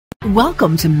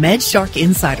Welcome to MedShark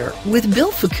Insider with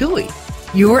Bill Fukui,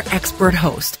 your expert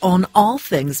host on all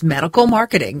things medical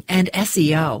marketing and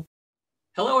SEO.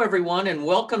 Hello, everyone, and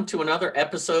welcome to another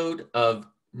episode of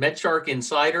MedShark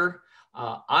Insider.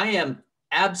 I am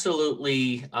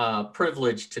absolutely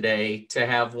privileged today to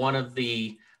have one of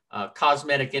the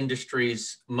cosmetic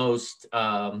industry's most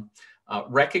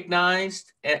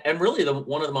recognized and really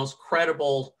one of the most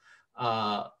credible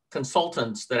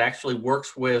consultants that actually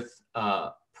works with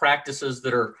practices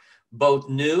that are both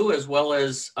new as well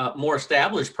as more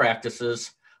established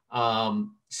practices,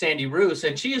 Sandy Roos.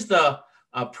 And she is the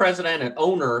president and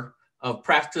owner of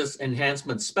Practice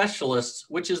Enhancement Specialists,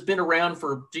 which has been around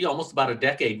for almost about a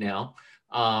decade now.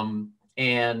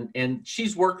 And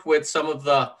she's worked with some of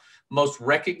the most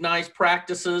recognized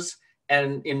practices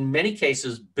and in many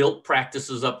cases built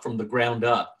practices up from the ground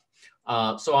up.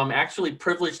 So I'm actually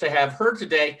privileged to have her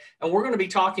today, and we're going to be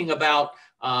talking about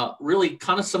really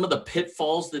kind of some of the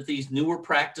pitfalls that these newer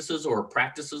practices or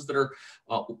practices that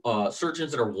are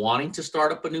surgeons that are wanting to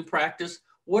start up a new practice.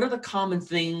 What are the common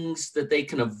things that they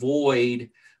can avoid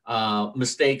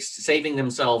mistakes, saving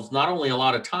themselves not only a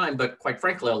lot of time, but quite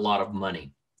frankly, a lot of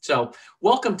money. So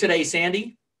welcome today,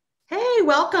 Sandy. Hey,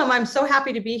 welcome. I'm so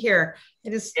happy to be here. I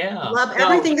just love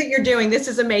everything that you're doing. This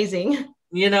is amazing.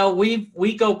 You know,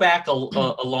 we go back a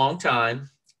long time,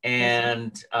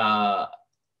 and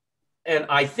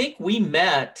I think we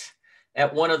met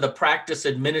at one of the practice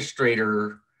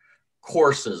administrator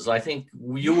courses. I think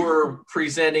you were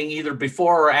presenting either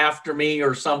before or after me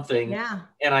or something. Yeah.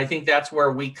 And I think that's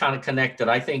where we kind of connected.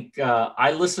 I think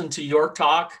I listened to your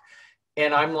talk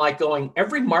and I'm like going,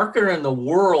 every marketer in the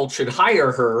world should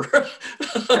hire her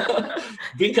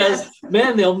because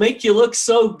man, they'll make you look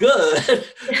so good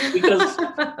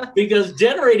because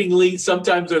generating leads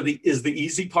sometimes is the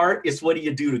easy part. It's what do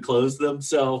you do to close them?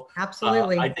 So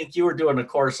absolutely. I think you were doing a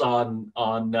course on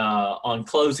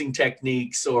closing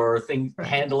techniques or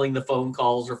handling the phone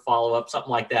calls or follow up, something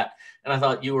like that. And I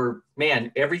thought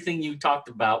everything you talked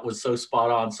about was so spot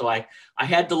on. So I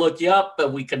had to look you up,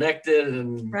 but we connected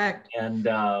and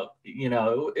you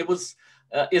know,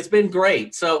 it's been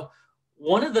great. So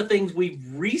one of the things we've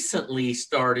recently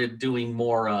started doing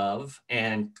more of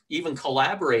and even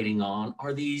collaborating on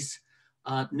are these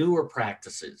newer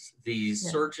practices,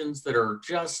 these surgeons that are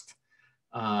just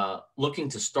looking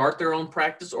to start their own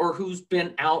practice or who's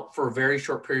been out for a very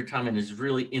short period of time and is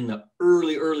really in the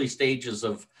early stages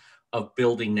of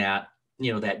building that,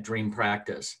 you know, that dream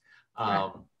practice.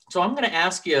 So I'm going to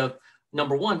ask you,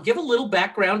 number one, give a little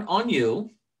background on you.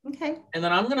 Okay. And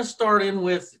then I'm going to start in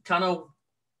with kind of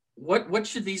what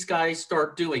should these guys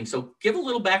start doing? So give a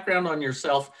little background on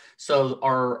yourself so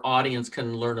our audience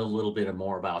can learn a little bit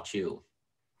more about you.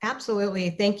 Absolutely.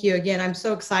 Thank you. Again, I'm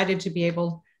so excited to be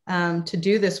able to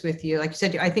do this with you. Like you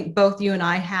said, I think both you and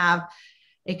I have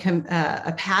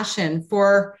a passion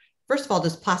for, first of all,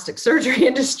 this plastic surgery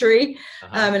industry,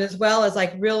 and as well as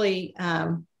like really,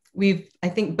 I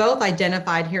think both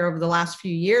identified here over the last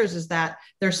few years is that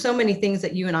there's so many things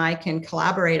that you and I can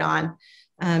collaborate on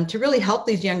to really help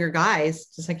these younger guys,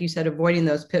 just like you said, avoiding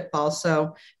those pitfalls.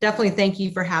 So definitely thank you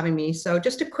for having me. So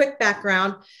just a quick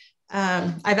background.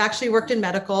 I've actually worked in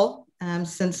medical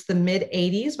since the mid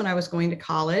 80s when I was going to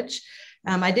college.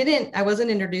 I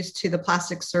wasn't introduced to the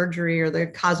plastic surgery or the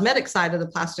cosmetic side of the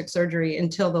plastic surgery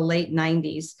until the late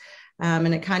 90s.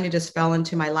 And it kind of just fell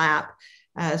into my lap.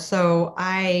 So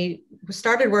I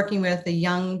started working with a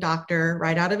young doctor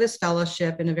right out of his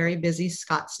fellowship in a very busy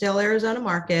Scottsdale, Arizona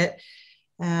market.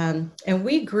 And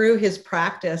we grew his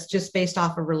practice just based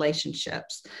off of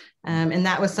relationships. And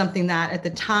that was something that at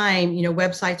the time, you know,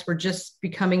 websites were just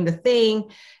becoming the thing.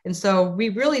 And so we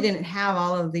really didn't have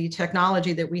all of the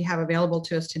technology that we have available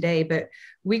to us today, but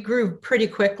we grew pretty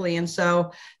quickly. And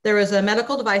so there was a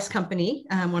medical device company,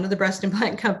 one of the breast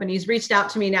implant companies, reached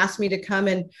out to me and asked me to come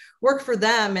and work for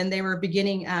them. And they were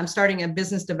starting a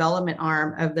business development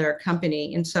arm of their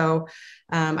company. And so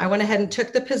I went ahead and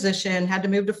took the position, had to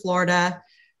move to Florida,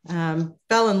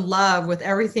 fell in love with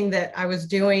everything that I was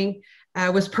doing.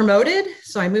 Was promoted.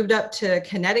 So I moved up to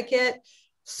Connecticut,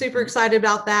 super excited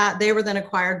about that. They were then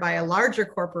acquired by a larger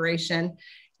corporation.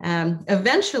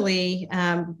 Eventually,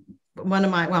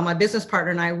 my business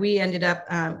partner and I, we ended up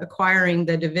acquiring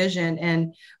the division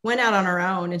and went out on our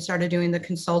own and started doing the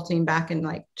consulting back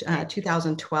in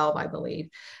 2012, I believe.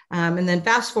 And then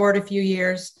fast forward a few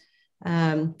years,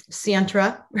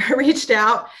 Sientra reached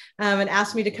out and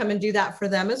asked me to come and do that for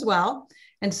them as well.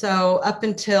 And so up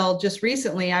until just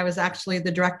recently, I was actually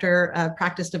the director of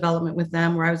practice development with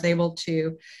them, where I was able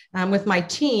to, with my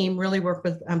team, really work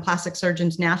with plastic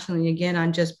surgeons nationally, again,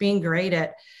 on just being great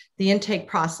at the intake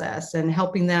process and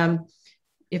helping them,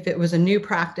 if it was a new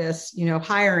practice,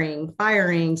 hiring,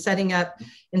 firing, setting up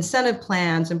incentive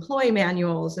plans, employee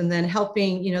manuals, and then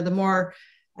helping, the more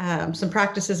some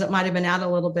practices that might have been out a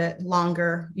little bit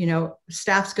longer,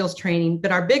 staff skills training.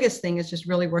 But our biggest thing is just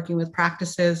really working with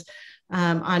practices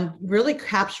on really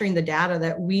capturing the data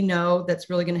that we know that's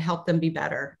really going to help them be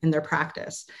better in their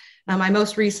practice. I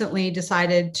most recently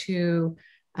decided to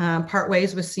part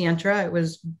ways with Sientra. It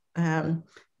was,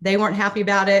 they weren't happy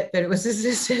about it, but it was a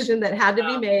decision that had to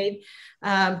be made.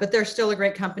 But they're still a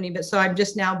great company. But so I'm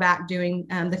just now back doing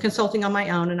the consulting on my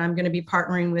own, and I'm going to be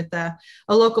partnering with a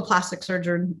local plastic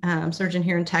surgeon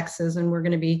here in Texas. And we're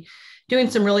going to be doing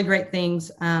some really great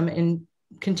things and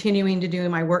continuing to do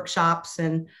my workshops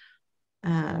and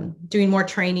doing more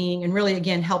training and really,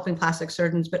 again, helping plastic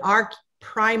surgeons. But our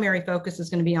primary focus is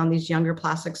going to be on these younger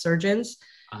plastic surgeons,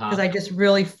 because I just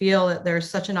really feel that there's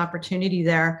such an opportunity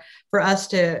there for us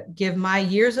to give my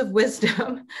years of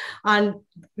wisdom on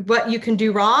what you can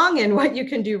do wrong and what you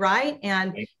can do right.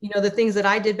 And, the things that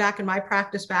I did back in my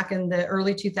practice back in the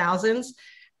early 2000s,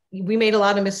 we made a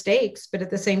lot of mistakes, but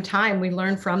at the same time, we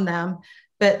learned from them.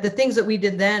 But the things that we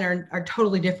did then are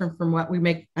totally different from what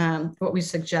we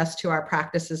suggest to our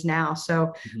practices now.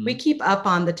 So we keep up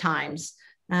on the times.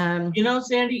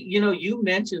 Sandy, you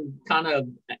mentioned kind of,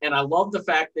 and I love the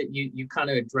fact that you kind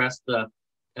of addressed the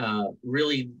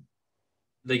really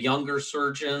the younger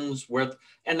surgeons,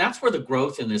 and that's where the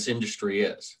growth in this industry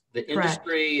is. The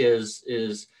industry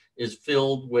is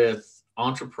filled with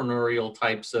entrepreneurial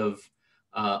types of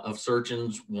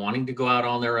surgeons wanting to go out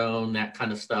on their own, that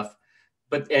kind of stuff.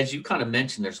 But as you kind of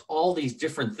mentioned, there's all these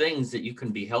different things that you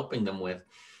can be helping them with.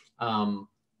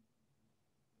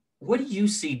 What do you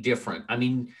see different? I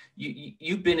mean,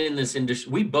 you've been in this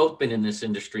industry. We've both been in this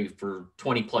industry for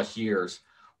 20 plus years.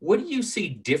 What do you see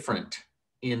different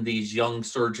in these young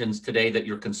surgeons today that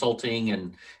you're consulting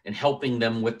and helping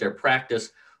them with their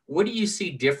practice? What do you see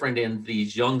different in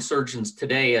these young surgeons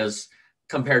today as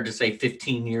compared to, say,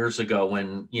 15 years ago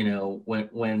when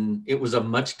it was a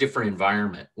much different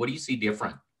environment? What do you see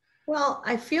different? Well,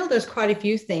 I feel there's quite a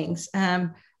few things.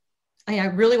 I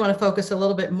really want to focus a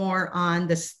little bit more on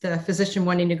the physician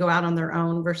wanting to go out on their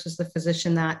own versus the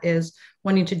physician that is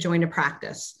wanting to join a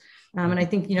practice. And I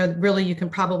think, really you can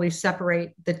probably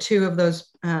separate the two of those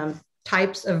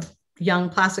types of young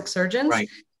plastic surgeons. Right.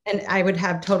 And I would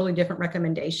have totally different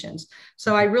recommendations.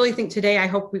 So I really think today, I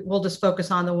hope we'll just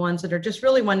focus on the ones that are just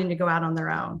really wanting to go out on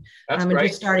their own and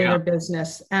just starting their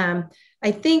business.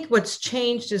 I think what's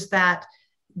changed is that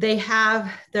they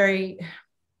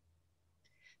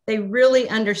really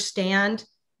understand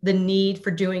the need for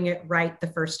doing it right the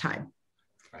first time.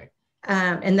 Right.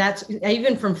 And that's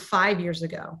even from 5 years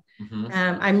ago.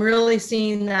 I'm really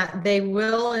seeing that they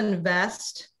will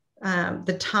invest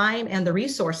the time and the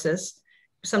resources.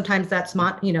 Sometimes that's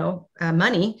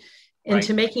money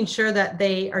into making sure that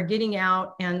they are getting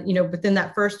out and, within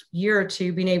that first year or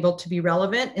two, being able to be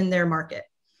relevant in their market.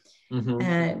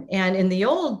 And in the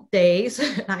old days,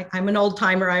 I'm an old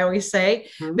timer, I always say,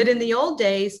 but in the old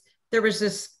days, there was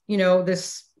this,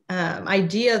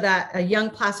 idea that a young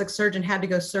plastic surgeon had to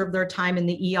go serve their time in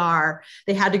the ER.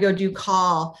 They had to go do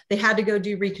call. They had to go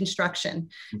do reconstruction.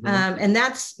 And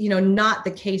that's, not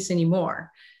the case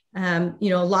anymore. A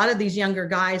lot of these younger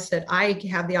guys that I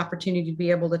have the opportunity to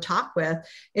be able to talk with,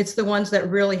 it's the ones that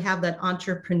really have that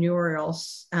entrepreneurial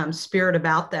spirit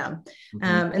about them.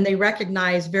 And they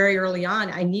recognize very early on,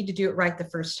 I need to do it right the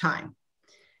first time.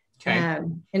 Okay.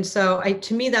 And so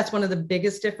to me, that's one of the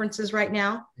biggest differences right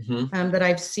now that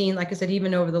I've seen, like I said,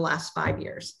 even over the last 5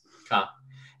 years.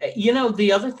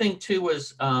 The other thing too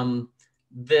was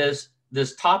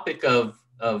this topic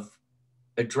of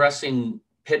addressing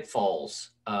pitfalls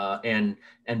and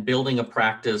building a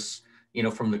practice,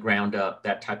 from the ground up,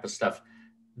 that type of stuff.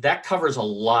 That covers a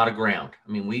lot of ground.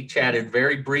 I mean, we chatted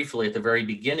very briefly at the very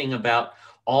beginning about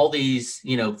all these,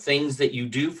 things that you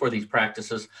do for these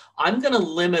practices. I'm going to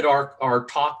limit our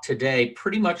talk today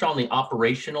pretty much on the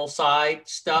operational side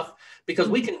stuff, because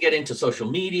we can get into social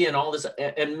media and all this,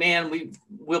 and man,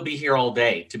 we'll be here all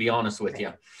day, to be honest with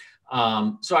you.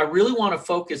 So I really want to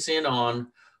focus in on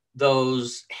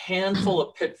those handful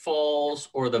of pitfalls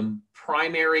or the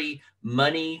primary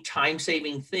money,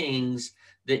 time-saving things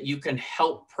that you can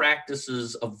help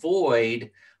practices avoid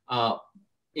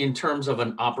in terms of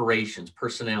an operations,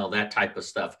 personnel, that type of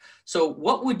stuff. So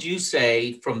what would you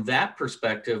say from that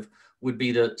perspective would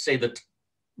be the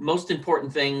most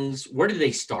important things? Where do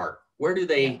they start? Where do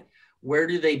they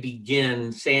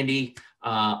begin? Sandy,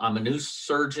 I'm a new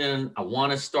surgeon. I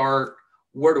want to start.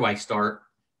 Where do I start?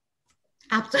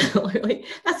 Absolutely.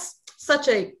 That's such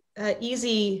a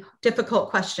easy, difficult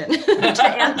question to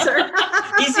answer.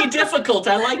 Easy, difficult.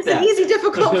 I like that. It's an easy,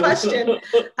 difficult question.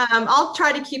 I'll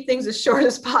try to keep things as short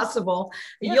as possible.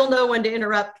 Yeah. You'll know when to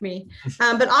interrupt me.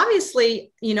 But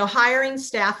obviously, hiring,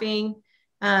 staffing,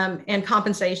 and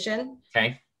compensation.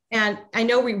 Okay. And I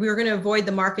know we were going to avoid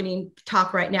the marketing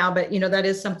talk right now, but that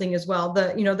is something as well.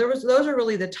 Those are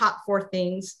really the top 4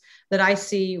 things that I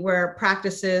see where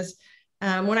practices,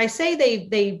 when I say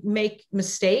they make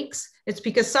mistakes, it's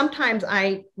because sometimes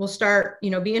I will start,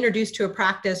 be introduced to a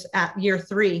practice at year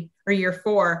 3 or year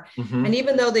 4. Mm-hmm. And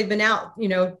even though they've been out,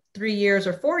 3 years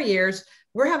or 4 years,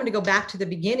 we're having to go back to the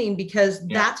beginning because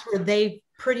that's where they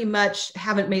pretty much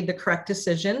haven't made the correct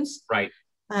decisions. Right.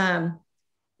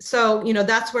 So,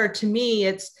 that's where, to me,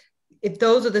 if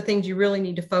those are the things you really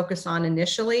need to focus on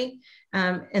initially.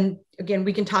 And again,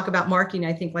 we can talk about marketing,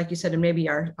 I think, like you said, and maybe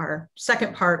our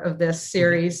second part of this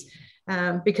series,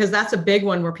 because that's a big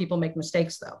one where people make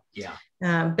mistakes, though. Yeah.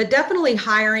 But definitely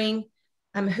hiring,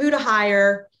 who to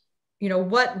hire,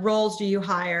 what roles do you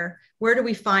hire? Where do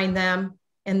we find them?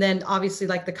 And then obviously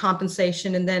like the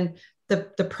compensation, and then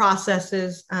the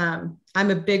processes. I'm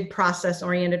a big process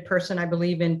oriented person. I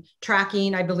believe in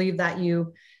tracking. I believe that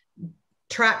you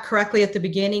track correctly at the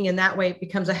beginning, and that way it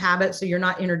becomes a habit. So you're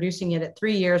not introducing it at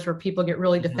 3 years where people get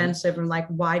really defensive and like,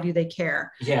 why do they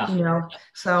care? Yeah.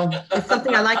 So it's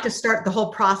something I like to start the whole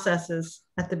processes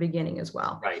at the beginning as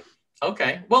well. Right.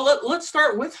 Okay. Well, let's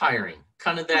start with hiring.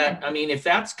 Kind of that. I mean, if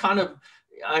that's kind of,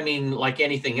 like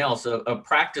anything else, a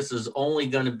practice is only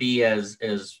going to be as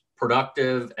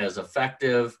productive, as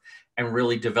effective, and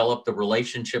really develop the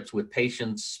relationships with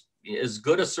patients. As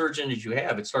good a surgeon as you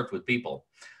have, it starts with people.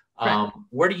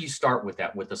 Where do you start with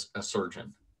that with a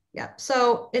surgeon? Yeah.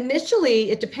 So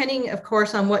initially, depending, of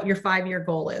course, on what your 5-year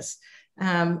goal is.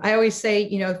 I always say,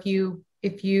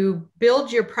 if you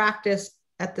build your practice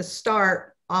at the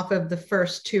start off of the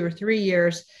first 2 or 3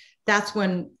 years, that's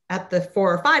when at the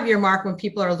 4 or 5 year mark, when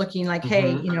people are looking like,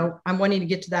 hey, I'm wanting to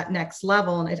get to that next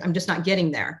level and I'm just not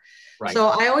getting there. Right. So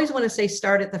I always want to say,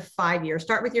 start at the 5 year,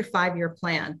 start with your 5-year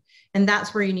plan. And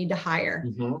that's where you need to hire.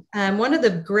 Mm-hmm. One of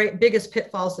the biggest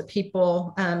pitfalls that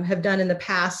people have done in the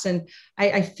past, and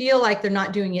I feel like they're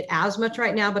not doing it as much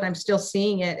right now, but I'm still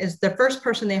seeing it, is the first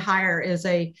person they hire is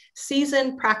a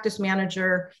seasoned practice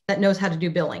manager that knows how to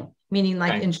do billing, meaning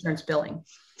like insurance billing.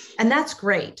 And that's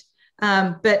great.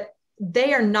 But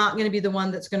they are not going to be the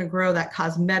one that's going to grow that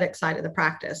cosmetic side of the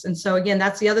practice. And so again,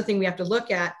 that's the other thing we have to look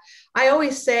at. I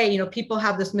always say, people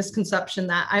have this misconception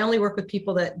that I only work with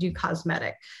people that do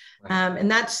cosmetic. Right. And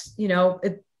that's,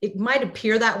 it might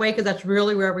appear that way because that's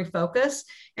really where we focus.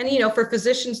 And, for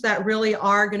physicians that really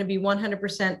are going to be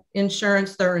 100%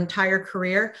 insurance their entire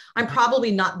career, I'm probably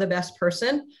not the best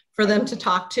person for them to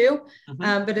talk to.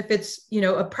 Mm-hmm. But if it's,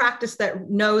 a practice that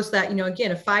knows that,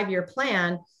 again, a 5-year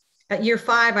plan, at year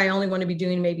 5, I only want to be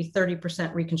doing maybe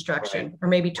 30% reconstruction or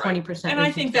maybe 20%. And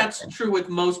I think that's true with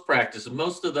most practices.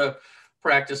 Most of the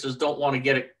practices don't want to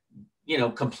get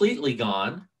it, completely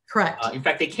gone. Correct. In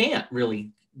fact, they can't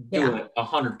really do it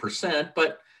 100%.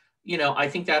 But, I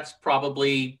think that's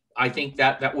probably,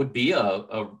 that would be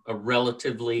a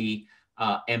relatively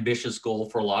ambitious goal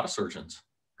for a lot of surgeons.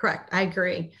 Correct. I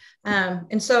agree.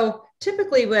 And so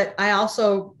typically what I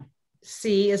also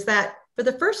see is that for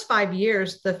the first 5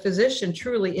 years, the physician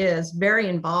truly is very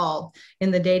involved in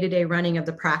the day-to-day running of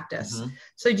the practice. Mm-hmm.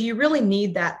 So do you really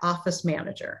need that office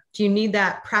manager? Do you need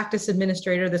that practice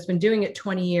administrator that's been doing it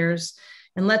 20 years?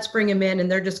 And let's bring them in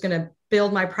and they're just going to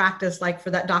build my practice like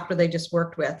for that doctor they just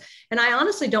worked with. And I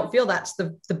honestly don't feel that's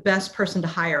the best person to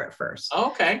hire at first.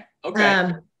 Okay.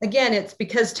 Again, it's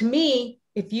because to me,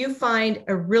 if you find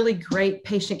a really great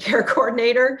patient care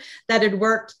coordinator that had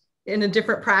worked in a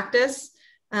different practice,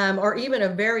 or even a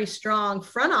very strong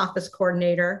front office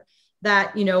coordinator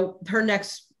that, her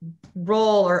next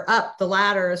role or up the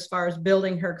ladder as far as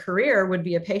building her career would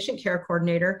be a patient care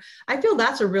coordinator, I feel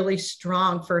that's a really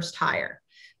strong first hire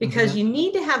because you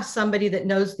need to have somebody that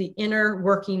knows the inner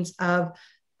workings of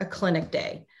a clinic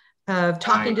day, of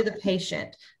talking to the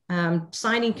patient,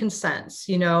 signing consents,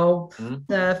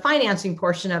 the financing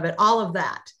portion of it, all of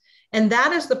that. And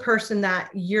that is the person that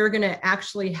you're going to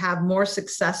actually have more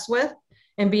success with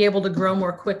and be able to grow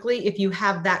more quickly if you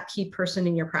have that key person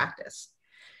in your practice.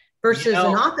 Versus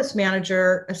an office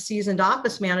manager, a seasoned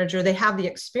office manager, they have the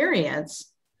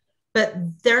experience, but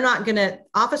they're not going to,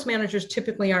 office managers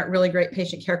typically aren't really great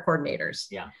patient care coordinators.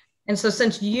 Yeah. And so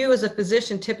since you as a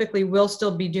physician typically will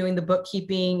still be doing the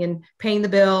bookkeeping and paying the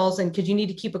bills, and because you need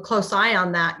to keep a close eye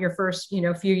on that your first,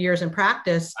 few years in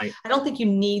practice, I don't think you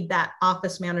need that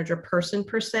office manager person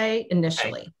per se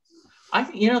initially. I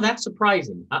think, that's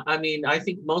surprising. I mean, I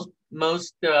think most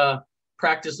most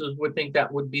practices would think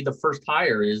that would be the first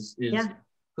hire is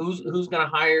who's going to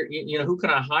hire, who can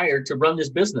I hire to run this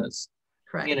business?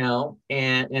 Correct.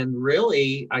 And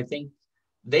really, I think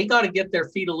they got to get their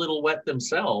feet a little wet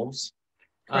themselves.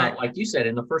 Like you said,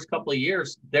 in the first couple of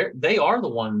years, they are the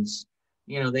ones,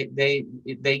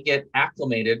 they get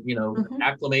acclimated,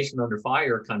 acclimation under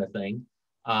fire kind of thing,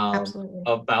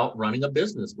 about running a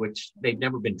business, which they've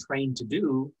never been trained to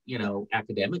do,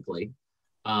 academically.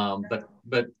 But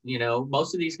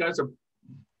most of these guys are,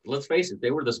 let's face it,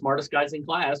 they were the smartest guys in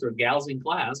class or gals in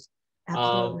class.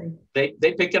 They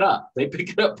pick it up. They pick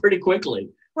it up pretty quickly.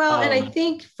 Well, and I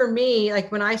think for me, like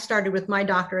when I started with my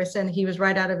doctor, I said he was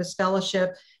right out of his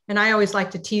fellowship. And I always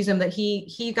like to tease him that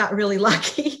he got really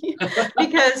lucky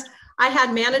because I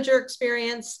had manager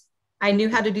experience. I knew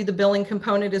how to do the billing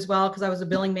component as well, because I was a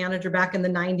billing manager back in the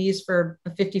 90s for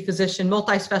a 50 physician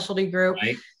multi-specialty group.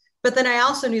 Right. But then I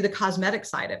also knew the cosmetic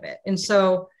side of it. And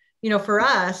so, for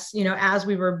us, as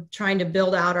we were trying to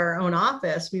build out our own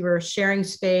office, we were sharing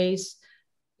space.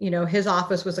 His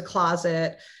office was a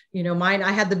closet. Mine,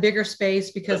 I had the bigger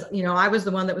space because, I was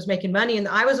the one that was making money and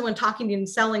I was the one talking to him and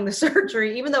selling the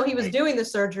surgery. Even though he was doing the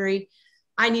surgery,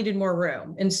 I needed more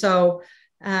room. And so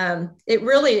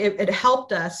it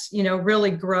helped us,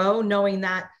 really grow, knowing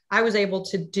that I was able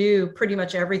to do pretty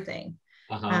much everything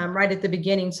right at the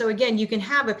beginning. So again, you can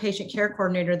have a patient care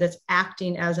coordinator that's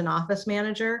acting as an office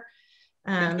manager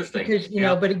because,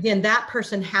 but again, that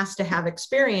person has to have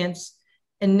experience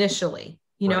initially,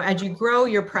 as you grow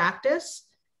your practice.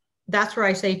 That's where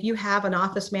I say, if you have an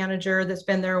office manager that's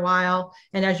been there a while,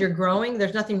 and as you're growing,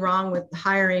 there's nothing wrong with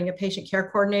hiring a patient care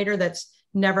coordinator that's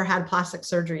never had plastic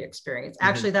surgery experience.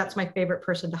 Actually, that's my favorite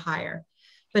person to hire.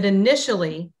 But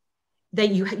initially,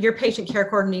 your patient care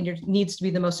coordinator needs to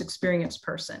be the most experienced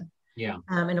person. Yeah.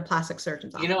 In a plastic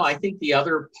surgeon's office. I think the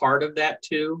other part of that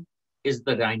too is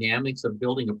the dynamics of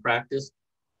building a practice.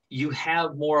 You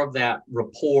have more of that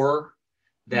rapport,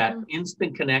 that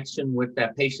instant connection with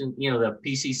that patient, the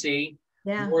PCC,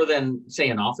 more than say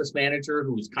an office manager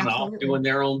who's kind of off doing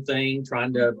their own thing,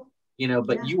 trying to,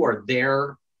 but you are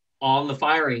there on the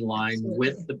firing line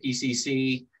with the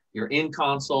PCC. You're in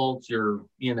consults. You're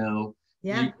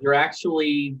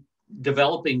actually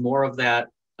developing more of that.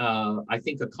 I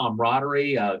think a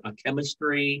camaraderie, a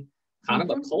chemistry, kind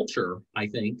of a culture, I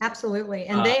think. Absolutely.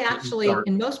 And they actually,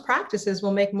 in most practices,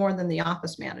 will make more than the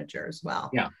office manager as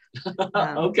well. Yeah.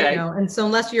 Okay. And so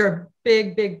unless you're a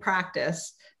big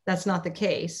practice, that's not the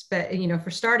case. But,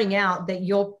 for starting out, that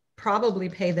you'll probably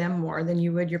pay them more than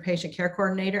you would your patient care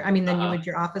coordinator. I mean, than you would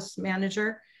your office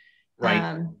manager. Right.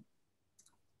 And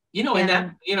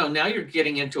that, now you're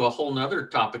getting into a whole nother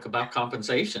topic about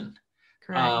compensation.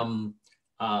 Correct.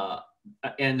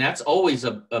 And that's always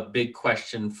a big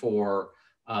question for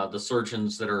the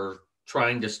surgeons that are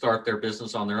trying to start their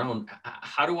business on their own.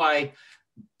 How do I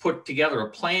put together a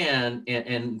plan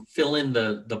and fill in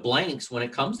the blanks when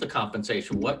it comes to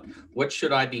compensation? What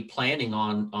should I be planning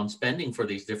on spending for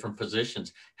these different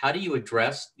positions? How do you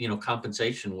address,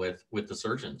 compensation with the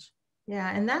surgeons?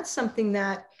 Yeah. And that's something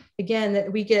that, again,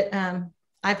 that we get,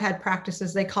 I've had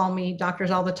practices, they call me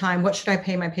doctors all the time. What should I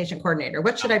pay my patient coordinator?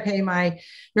 What should I pay my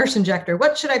nurse injector?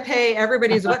 What should I pay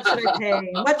everybody's? What should I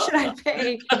pay? What should I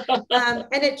pay?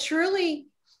 And it truly,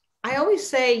 I always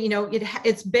say,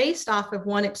 it's based off of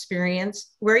one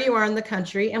experience, where you are in the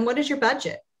country, and what is your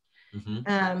budget?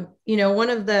 One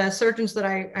of the surgeons that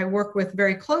I work with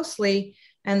very closely,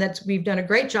 and we've done a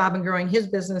great job in growing his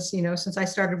business, since I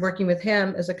started working with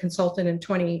him as a consultant in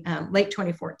late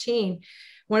 2014.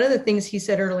 One of the things he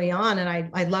said early on, and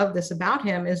I love this about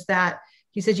him, is that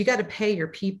he says, you got to pay your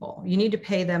people. You need to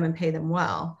pay them and pay them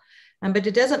well. But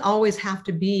it doesn't always have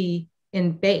to be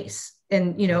in base.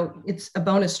 And, it's a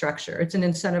bonus structure. It's an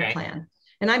incentive plan.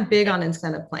 And I'm big on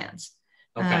incentive plans.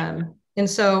 And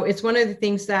so it's one of the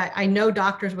things that I know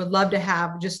doctors would love to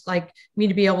have, just like me,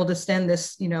 to be able to send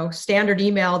this, standard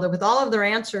email that with all of their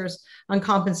answers on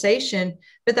compensation.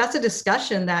 But that's a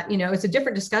discussion that, it's a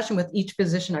different discussion with each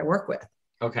physician I work with.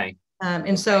 Okay.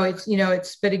 And so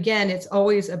it's, but again, it's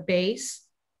always a based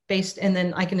and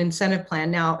then like an incentive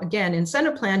plan. Now, again,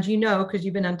 incentive plans, because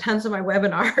you've been on tons of my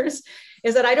webinars,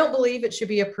 is that I don't believe it should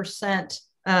be a percent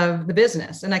of the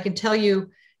business. And I can tell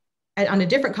you on a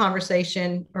different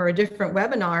conversation or a different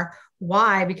webinar,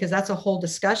 why, because that's a whole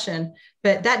discussion,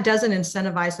 but that doesn't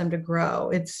incentivize them to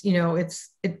grow.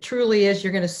 It truly is,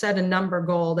 you're going to set a number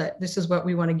goal that this is what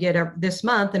we want to get this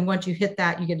month. And once you hit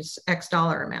that, you get an X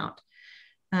dollar amount.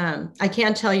 I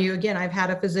can tell you, again, I've had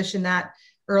a physician that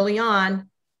early on,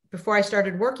 before I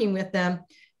started working with them,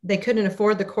 they couldn't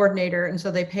afford the coordinator. And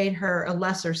so they paid her a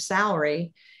lesser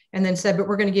salary. and then said, but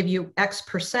we're going to give you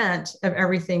X% of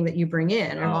everything that you bring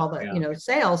in and all the,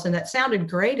 sales. And that sounded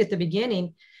great at the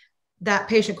beginning. That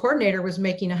patient coordinator was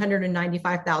making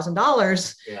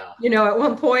 $195,000, at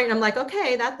one point. And I'm like,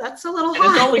 okay, that's a little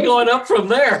high. It's only going up from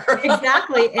there.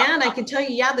 Exactly. And I can tell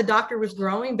you, the doctor was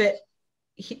growing, but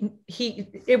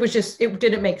it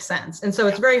didn't make sense. And so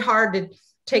it's very hard to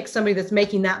take somebody that's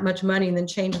making that much money and then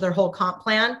change their whole comp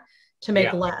plan to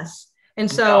make less. And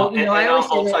so,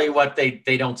 I'll tell you what,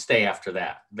 they don't stay after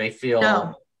that. They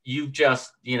feel you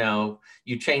just,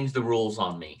 you changed the rules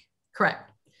on me. Correct.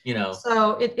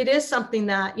 So it is something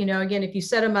that, again, if you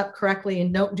set them up correctly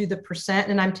and don't do the percent,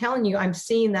 and I'm telling you, I'm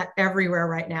seeing that everywhere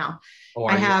right now.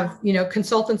 I have,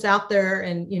 consultants out there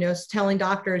and, telling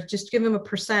doctors, just give them a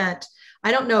percent.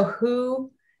 I don't know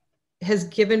who has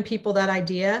given people that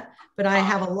idea, but I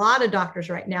have a lot of doctors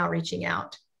right now reaching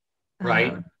out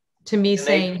to me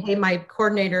saying, hey, my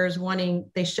coordinator is wanting,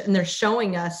 and they're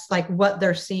showing us like what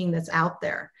they're seeing that's out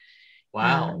there.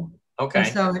 Wow. Okay.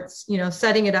 So it's,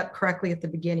 setting it up correctly at the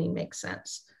beginning makes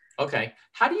sense. Okay.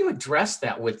 How do you address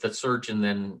that with the surgeon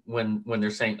then when they're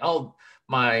saying, oh,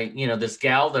 my, this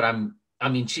gal that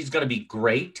she's going to be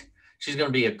great. She's going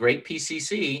to be a great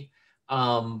PCC.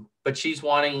 But she's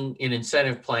wanting an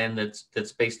incentive plan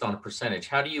that's based on a percentage.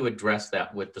 How do you address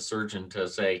that with the surgeon to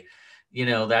say,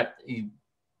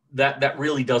 that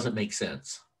really doesn't make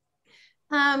sense?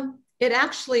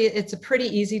 It's a pretty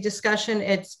easy discussion.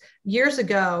 It's years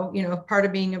ago, part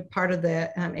of being a part of the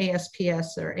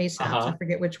ASPS or ASAPs, I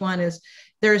forget which one is,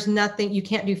 there's nothing, you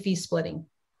can't do fee splitting.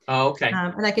 Oh, okay.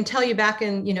 And I can tell you back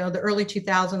in, the early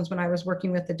 2000s when I was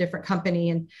working with a different company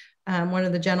and one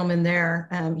of the gentlemen there,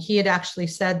 he had actually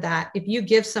said that if you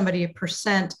give somebody a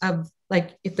percent of,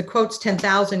 like if the quote's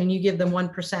 10,000 and you give them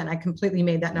 1%, I completely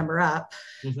made that number up,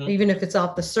 even if it's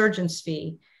off the surgeon's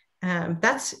fee,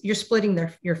 you're splitting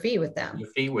your fee with them. Your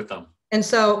fee with them. And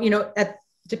so,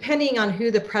 depending on who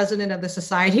the president of the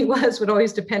society would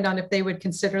always depend on if they would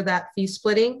consider that fee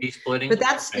splitting. Fee splitting. But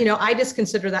that's, I just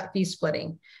consider that fee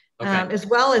splitting. As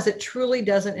well as it truly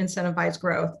doesn't incentivize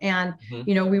growth. And,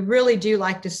 we really do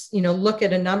like to, look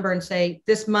at a number and say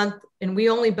this month, and we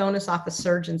only bonus off a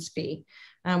surgeon's fee.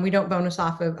 We don't bonus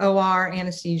off of OR,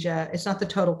 anesthesia. It's not the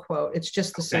total quote. It's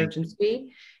just the surgeon's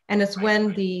fee. And it's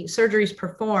when the surgery is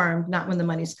performed, not when the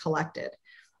money's collected.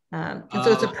 And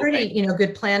so it's a pretty,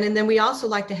 good plan. And then we also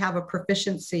like to have a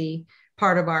proficiency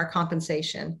part of our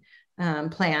compensation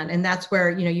plan. And that's where,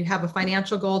 you have a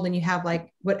financial goal, then you have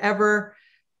like whatever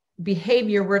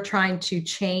behavior we're trying to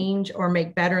change or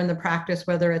make better in the practice,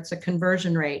 whether it's a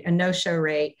conversion rate, a no-show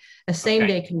rate, a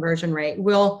same-day conversion rate,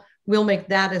 we'll make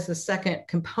that as a second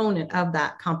component of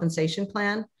that compensation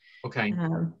plan. Okay.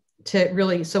 To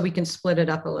really, so we can split it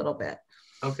up a little bit.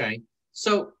 Okay.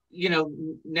 So,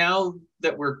 now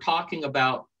that we're talking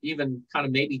about even kind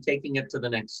of maybe taking it to the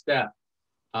next step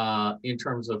in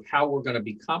terms of how we're going to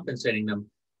be compensating them,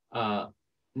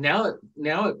 now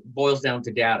it boils down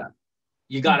to data.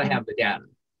 You got to have the data.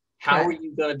 How are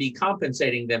you going to be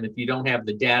compensating them if you don't have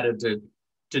the data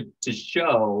to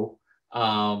show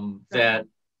that,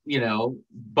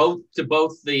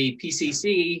 both the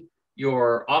PCC,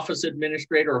 your office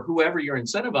administrator, or whoever you're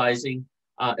incentivizing,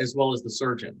 as well as the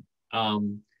surgeon?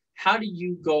 How do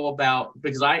you go about,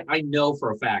 because I know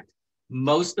for a fact,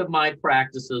 most of my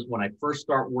practices, when I first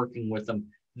start working with them,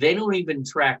 they don't even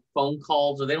track phone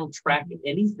calls or they don't track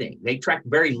anything. They track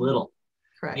very little,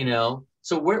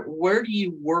 So where do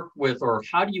you work with, or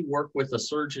how do you work with a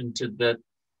surgeon that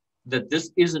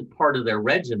this isn't part of their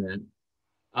regimen,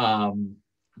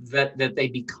 that they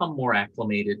become more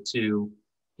acclimated to,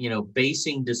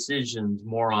 basing decisions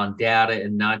more on data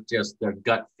and not just their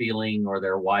gut feeling or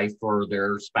their wife or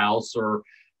their spouse or,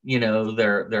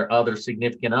 their other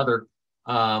significant other,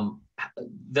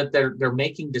 that they're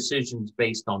making decisions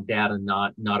based on data,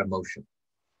 not emotion?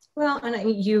 Well,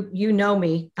 and you know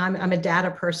me, I'm a data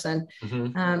person.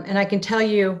 And I can tell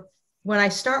you, when I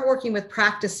start working with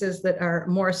practices that are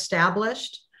more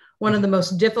established, one of the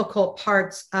most difficult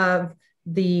parts of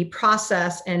the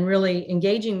process and really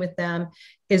engaging with them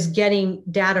is getting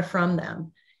data from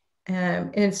them.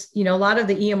 And it's, a lot of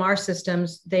the EMR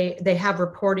systems, they have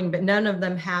reporting, but none of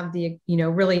them have the,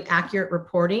 really accurate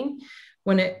reporting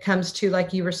when it comes to,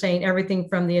 like you were saying, everything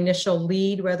from the initial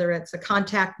lead, whether it's a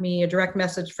contact me, a direct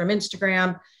message from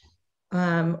Instagram,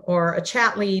 or a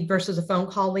chat lead versus a phone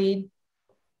call lead.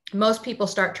 Most people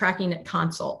start tracking at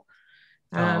consult.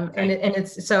 And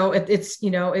it's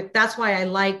that's why I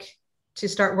like to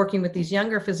start working with these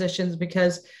younger physicians,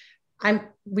 because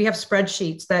we have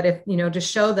spreadsheets that if, to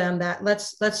show them that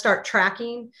let's start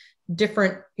tracking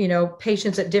different,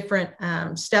 patients at different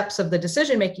steps of the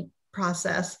decision-making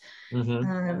process.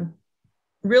 Mm-hmm.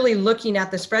 Really looking at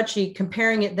the spreadsheet,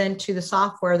 comparing it then to the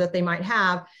software that they might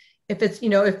have. If it's,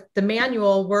 if the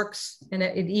manual works and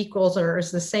it equals or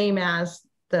is the same as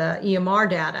the EMR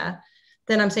data,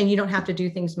 then I'm saying you don't have to do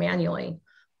things manually.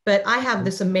 But I have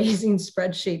this amazing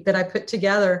spreadsheet that I put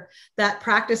together that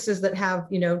practices that have,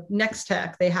 Next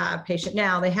Tech, they have Patient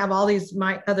Now, they have all these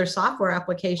my other software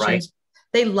applications. Right.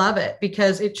 They love it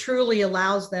because it truly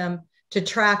allows them to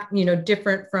track,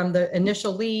 different from the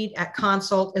initial lead at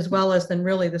consult, as well as then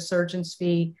really the surgeon's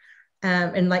fee,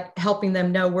 and like helping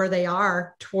them know where they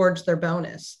are towards their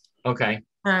bonus. Okay.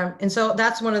 And so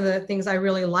that's one of the things I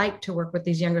really like to work with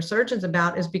these younger surgeons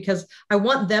about, is because I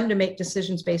want them to make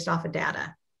decisions based off of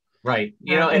data. Right.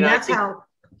 And that's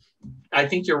I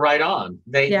think you're right on.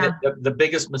 The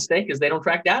biggest mistake is they don't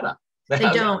track data. They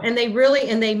don't. And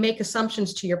they make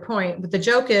assumptions, to your point. But the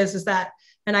joke is that,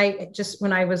 and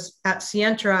when I was at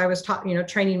Sientra, I was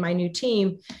training my new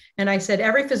team. And I said,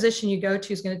 every physician you go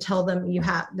to is going to tell them they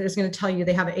have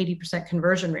an 80%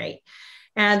 conversion rate.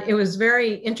 And it was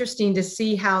very interesting to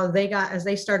see how as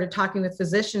they started talking with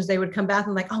physicians, they would come back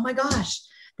and like, oh my gosh,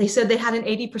 they said they had an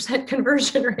 80%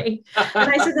 conversion rate.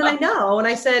 And I said, then I know. And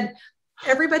I said,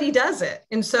 everybody does it.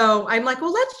 And so I'm like,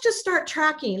 well, let's just start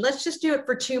tracking. Let's just do it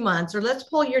for 2 months, or let's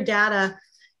pull your data,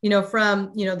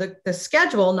 from, the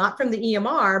schedule, not from the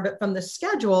EMR, but from the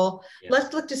schedule. Yes.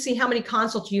 Let's look to see how many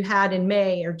consults you had in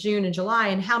May or June and July,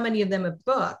 and how many of them have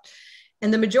booked.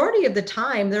 And the majority of the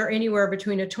time, they're anywhere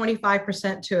between a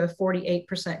 25% to a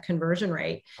 48% conversion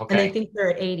rate. Okay. And they think they're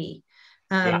at 80.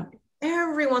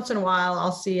 Every once in a while,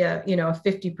 I'll see a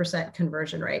 50%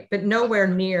 conversion rate, but nowhere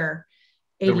near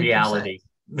 80%. The reality.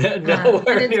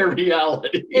 Nowhere near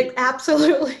reality.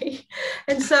 Absolutely.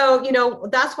 And so,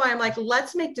 that's why I'm like,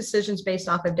 let's make decisions based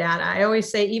off of data. I always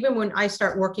say, even when I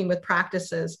start working with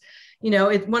practices,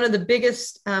 it's one of the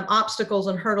biggest obstacles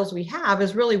and hurdles we have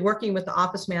is really working with the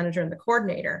office manager and the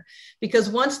coordinator, because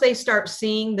once they start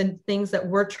seeing the things that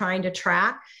we're trying to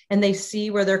track and they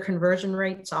see where their conversion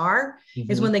rates are,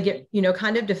 is when they get,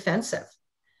 kind of defensive.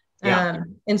 Yeah.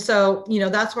 And so,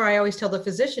 that's where I always tell the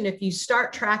physician, if you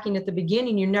start tracking at the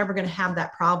beginning, you're never going to have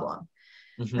that problem.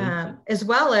 As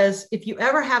well as if you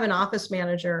ever have an office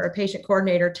manager or a patient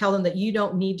coordinator tell them that you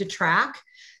don't need to track,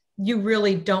 you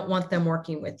really don't want them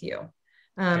working with you,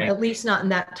 okay. At least not in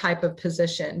that type of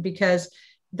position, because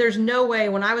there's no way.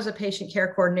 When I was a patient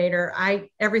care coordinator,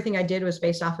 everything I did was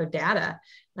based off of data,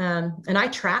 and I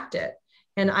tracked it.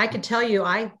 And I could tell you,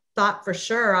 I thought for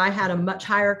sure I had a much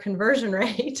higher conversion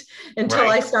rate until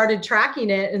I started tracking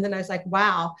it. And then I was like,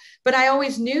 wow. But I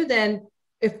always knew then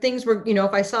if things were,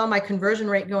 if I saw my conversion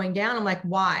rate going down, I'm like,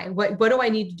 why? What do I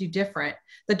need to do different?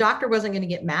 The doctor wasn't going to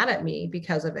get mad at me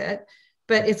because of it.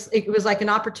 But it was like an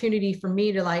opportunity for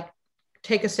me to like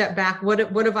take a step back. What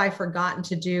have I forgotten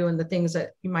to do, and the things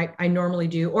that I normally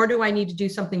do, or do I need to do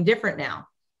something different now?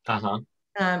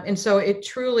 And so it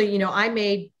truly, I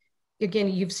made,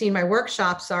 again, you've seen my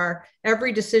workshops are,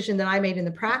 every decision that I made in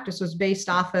the practice was based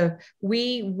off of,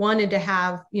 we wanted to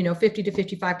have, 50 to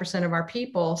 55% of our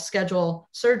people schedule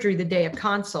surgery the day of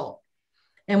consult.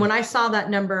 And when I saw that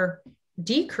number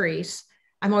decrease,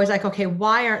 I'm always like, okay,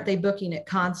 why aren't they booking at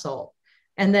consult?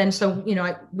 And then, so,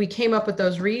 we came up with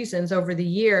those reasons over the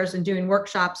years, and doing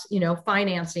workshops,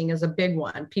 financing is a big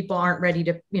one. People aren't ready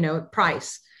to,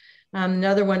 price.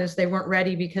 Another one is they weren't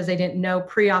ready because they didn't know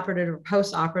preoperative or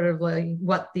postoperatively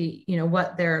what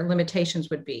their limitations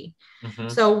would be.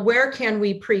 So where can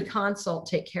we pre-consult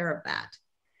take care of that?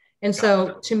 And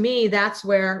so to me, that's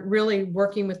where really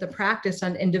working with the practice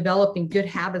and developing good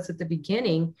habits at the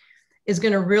beginning is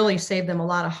going to really save them a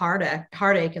lot of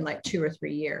heartache in like 2 or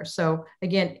 3 years. So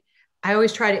again, I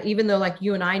always try to, even though like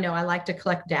you and I know I like to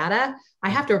collect data, I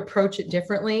have to approach it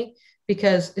differently,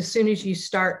 because as soon as you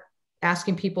start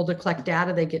asking people to collect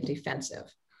data, they get defensive.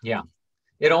 Yeah.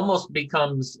 It almost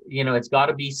becomes, it's got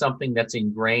to be something that's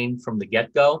ingrained from the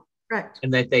get-go. Correct.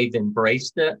 And that they've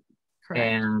embraced it. Correct.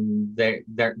 And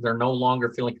they're no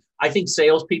longer feeling, I think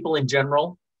salespeople in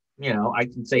general, I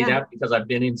can say that because I've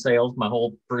been in sales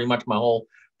pretty much my whole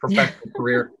professional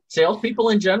career. Salespeople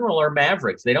in general are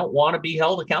mavericks. They don't want to be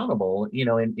held accountable,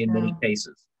 in many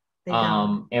cases. They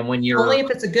don't. And when you're only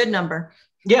if it's a good number.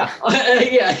 Yeah,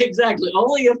 yeah, exactly.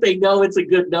 Only if they know it's a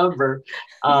good number.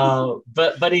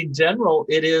 But in general,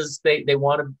 it is, they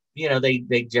want to,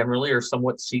 they generally are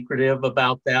somewhat secretive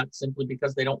about that, simply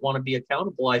because they don't want to be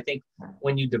accountable. I think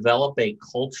when you develop a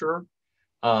culture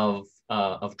of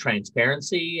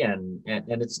transparency and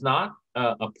it's not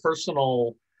a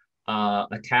personal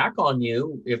attack on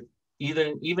you,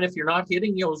 even if you're not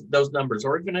hitting those numbers,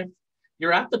 or even if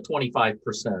you're at the 25%,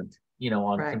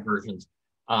 on conversions.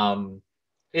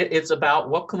 It's about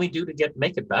what can we do to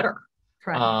make it better.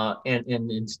 And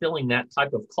instilling that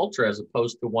type of culture as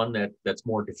opposed to one that's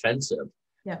more defensive.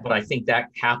 Yeah. But I think that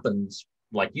happens,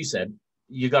 like you said,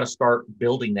 you got to start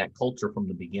building that culture from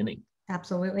the beginning.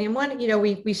 Absolutely. And one,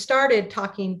 we started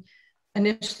talking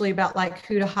initially about like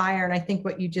who to hire. And I think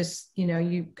what you just,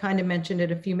 you kind of mentioned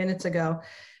it a few minutes ago,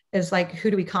 is like, who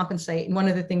do we compensate? And one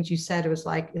of the things you said was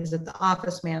like, is it the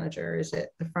office manager? Is it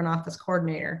the front office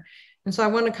coordinator? And so I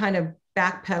want to kind of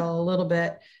backpedal a little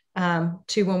bit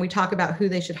to when we talk about who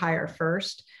they should hire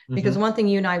first, because one thing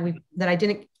you and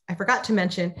I forgot to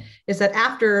mention is that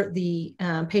after the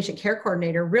patient care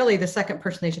coordinator, really the second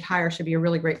person they should hire should be a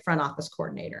really great front office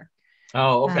coordinator.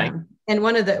 Oh, okay. And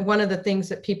one of the things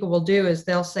that people will do is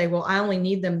they'll say, well, I only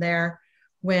need them there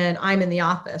when I'm in the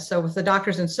office. So if the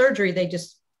doctor's in surgery, they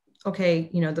just,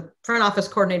 the front office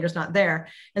coordinator is not there.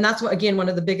 And that's what, again, one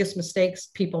of the biggest mistakes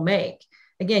people make.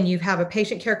 Again, you have a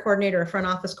patient care coordinator, a front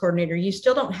office coordinator. You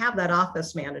still don't have that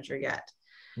office manager yet.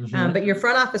 But your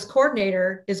front office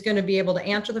coordinator is going to be able to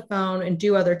answer the phone and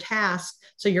do other tasks.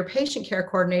 So your patient care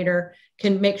coordinator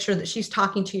can make sure that she's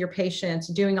talking to your patients,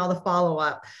 doing all the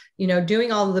follow-up,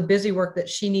 doing all of the busy work that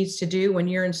she needs to do when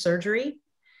you're in surgery.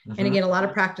 And again, a lot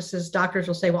of practices, doctors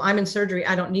will say, well, I'm in surgery,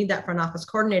 I don't need that front office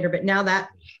coordinator. But now that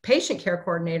patient care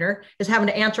coordinator is having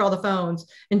to answer all the phones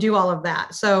and do all of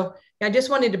that. So I just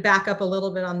wanted to back up a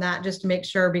little bit on that just to make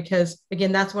sure, because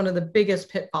again, that's one of the biggest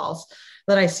pitfalls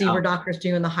that I see where doctors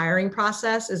do in the hiring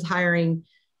process is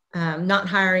not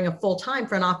hiring a full-time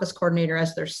front office coordinator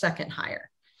as their second hire.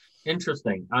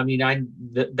 Interesting. I mean,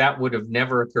 that would have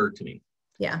never occurred to me.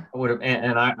 Yeah. I would have,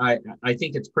 and I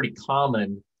think it's pretty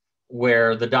common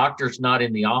where the doctor's not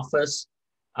in the office.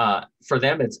 For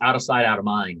them, it's out of sight, out of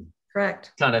mind.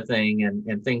 Correct. Kind of thing.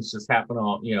 And things just happen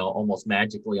almost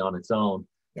magically on its own.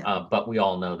 Yeah. But we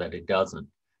all know that it doesn't.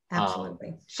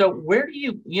 Absolutely. So where do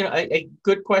you a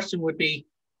good question would be,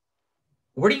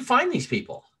 where do you find these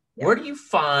people? Yeah. Where do you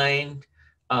find,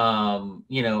 a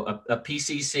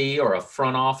PCC or a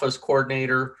front office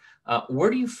coordinator? Where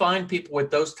do you find people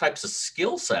with those types of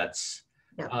skill sets?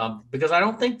 Yeah. Because I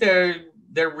don't think they're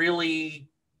really,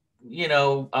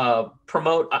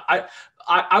 promote.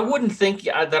 I wouldn't think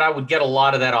that I would get a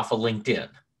lot of that off of LinkedIn,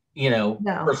 no.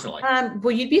 Personally.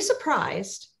 Well, you'd be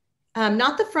surprised.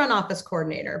 Not the front office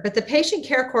coordinator, but the patient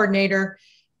care coordinator.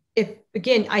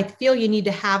 Again, I feel you need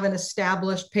to have an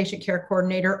established patient care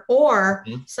coordinator or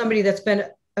somebody that's been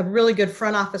a really good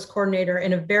front office coordinator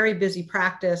in a very busy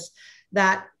practice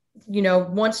that,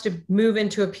 wants to move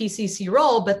into a PCC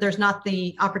role, but there's not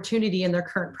the opportunity in their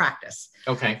current practice.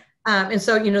 Okay. And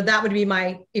so, that would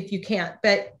be if you can't,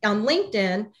 but on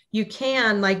LinkedIn, you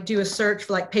can do a search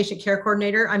for patient care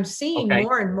coordinator. I'm seeing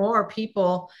more and more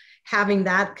people having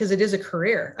that because it is a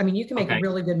career. I mean, you can make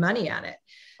really good money at it.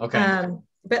 Okay.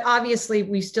 But obviously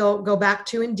we still go back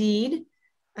to Indeed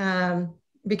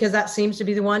because that seems to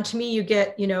be the one. To me, you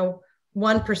get,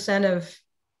 1% of,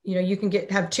 you can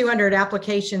have 200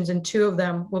 applications and 2 of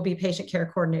them will be patient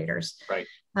care coordinators. Right.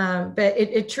 But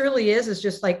it truly is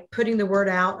just putting the word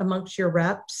out amongst your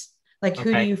reps,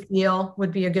 who do you feel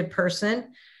would be a good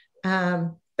person.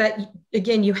 But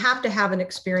again, you have to have an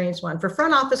experienced one. For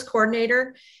front office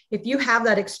coordinator, if you have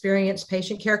that experienced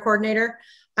patient care coordinator,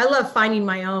 I love finding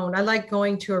my own. I like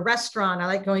going to a restaurant. I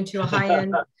like going to a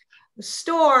high-end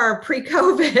store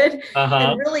pre-COVID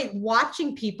and really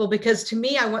watching people, because to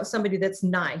me, I want somebody that's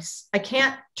nice. I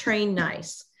can't train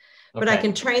nice, but I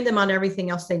can train them on everything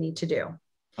else they need to do.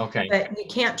 Okay. But you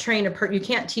can't you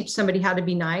can't teach somebody how to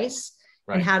be nice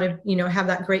and how to, have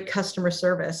that great customer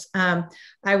service.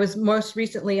 I was most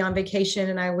recently on vacation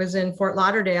and I was in Fort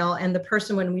Lauderdale, and the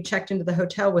person, when we checked into the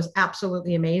hotel, was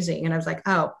absolutely amazing. And I was like,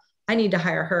 oh, I need to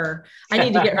hire her. I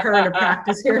need to get her into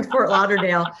practice here in Fort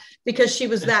Lauderdale because she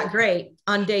was that great.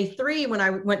 On day 3, when I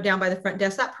went down by the front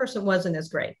desk, that person wasn't as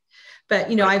great. But,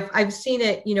 I've seen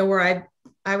it, where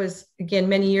I was, again,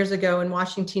 many years ago in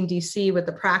Washington, D.C. with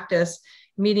the practice,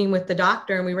 meeting with the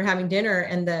doctor, and we were having dinner,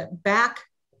 and the back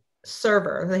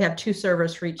server, they have 2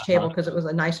 servers for each table because it was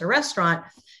a nicer restaurant.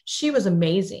 She was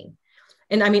amazing.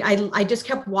 And I mean, I just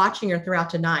kept watching her throughout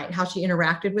the night, how she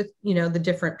interacted with, the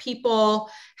different people,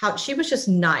 how she was just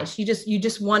nice. You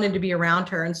just wanted to be around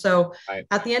her. And so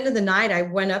at the end of the night, I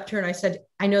went up to her and I said,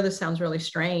 I know this sounds really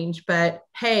strange, but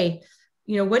hey,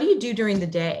 what do you do during the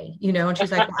day? And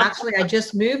she's like, well, actually, I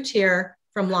just moved here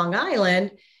from Long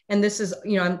Island, and this is,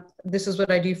 this is what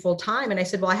I do full time. And I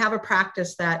said, well, I have a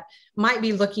practice that might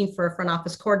be looking for a front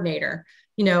office coordinator.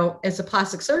 As a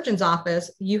plastic surgeon's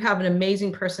office, you have an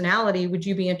amazing personality. Would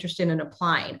you be interested in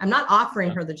applying? I'm not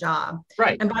offering her the job.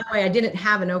 Right. And by the way, I didn't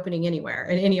have an opening anywhere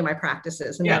in any of my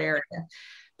practices in that area.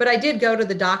 But I did go to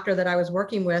the doctor that I was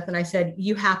working with and I said,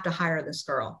 you have to hire this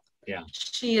girl. Yeah.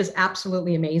 She is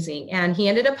absolutely amazing. And he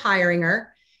ended up hiring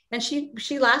her. And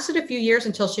she lasted a few years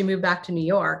until she moved back to New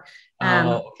York.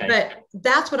 Okay. But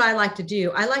that's what I like to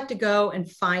do. I like to go and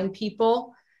find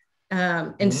people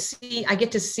and see, I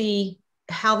get to see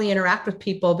how they interact with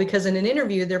people, because in an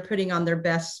interview, they're putting on their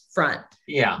best front.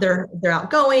 Yeah. They're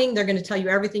outgoing. They're going to tell you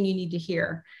everything you need to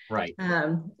hear. Right.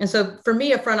 And so for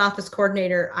me, a front office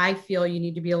coordinator, I feel you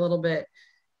need to be a little bit,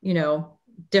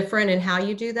 different in how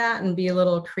you do that and be a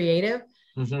little creative.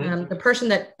 The person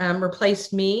that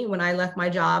replaced me when I left my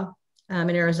job in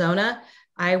Arizona,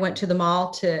 I went to the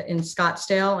mall in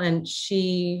Scottsdale, and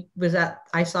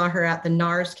I saw her at the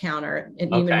NARS counter at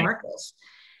Neiman Marcus.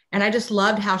 And I just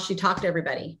loved how she talked to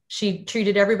everybody. She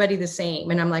treated everybody the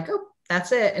same. And I'm like, oh,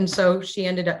 that's it. And so she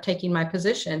ended up taking my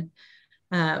position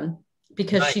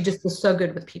because she just was so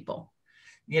good with people.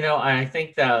 I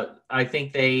think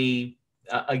they,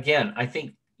 again, I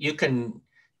think you can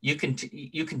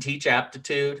teach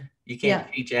aptitude. You can't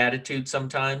teach attitude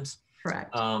sometimes.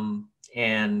 Correct.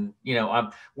 And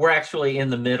we're actually in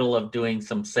the middle of doing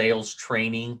some sales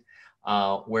training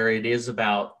where it is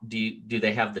about, do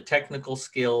they have the technical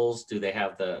skills? Do they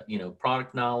have the,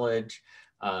 product knowledge?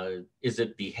 Is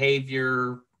it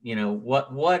behavior?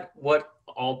 What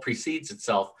all precedes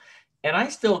itself? And I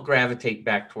still gravitate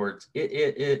back towards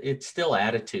it's still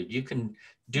attitude. You can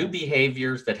do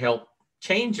behaviors that help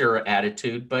change your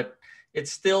attitude, but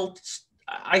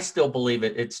I still believe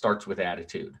it starts with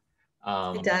attitude.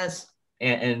 It does.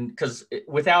 And because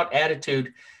without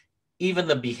attitude, even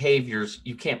the behaviors,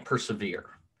 you can't persevere.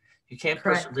 You can't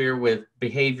persevere with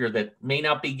behavior that may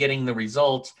not be getting the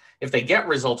results. If they get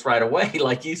results right away,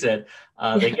 like you said,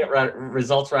 they get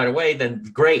results right away, then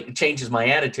great, it changes my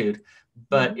attitude.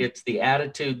 But it's the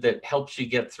attitude that helps you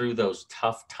get through those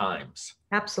tough times.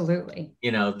 Absolutely.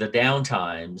 The down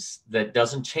times that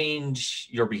doesn't change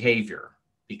your behavior,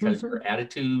 because your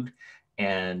attitude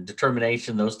and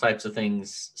determination, those types of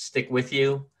things stick with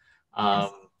you.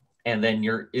 And then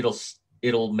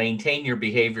it'll maintain your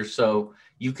behavior so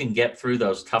you can get through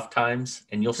those tough times,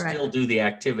 and you'll still do the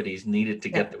activities needed to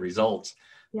get the results.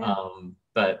 Yeah.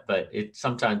 But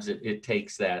sometimes it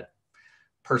takes that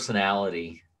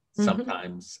personality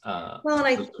sometimes. Well, and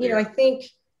I think,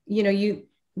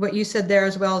 what you said there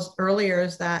as well as earlier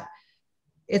is that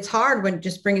it's hard when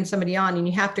just bringing somebody on, and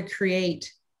you have to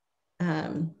create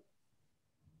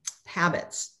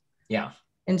habits. Yeah.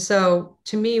 And so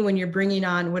to me, when you're bringing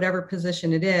on whatever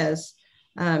position it is,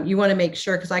 you want to make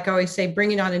sure, because like I always say,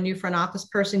 bringing on a new front office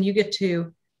person, you get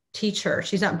to teach her.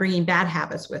 She's not bringing bad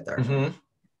habits with her.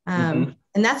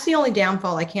 And that's the only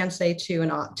downfall I can say to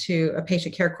a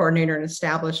patient care coordinator, an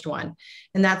established one.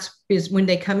 And is when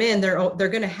they come in, they're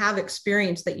going to have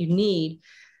experience that you need,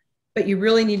 but you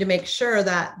really need to make sure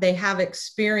that they have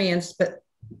experience, but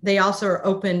they also are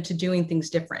open to doing things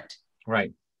different.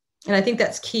 Right. And I think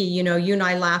that's key. You and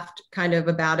I laughed kind of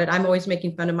about it. I'm always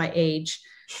making fun of my age.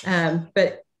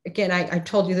 But again, I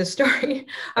told you this story.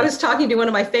 I was talking to one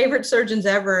of my favorite surgeons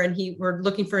ever, and we're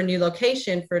looking for a new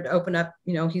location to open up,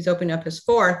 he's opening up his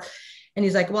fourth. And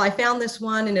he's like, well, I found this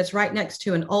one and it's right next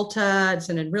to an Ulta. It's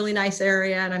in a really nice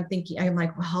area. And I'm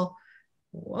like, well,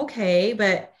 okay,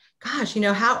 but gosh,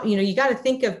 how, you got to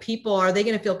think of people. Are they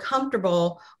going to feel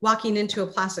comfortable walking into a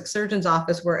plastic surgeon's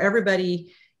office where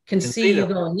everybody can see you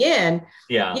going in?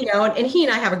 Yeah. And he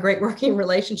and I have a great working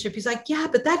relationship. He's like, yeah,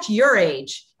 but that's your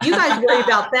age. You guys worry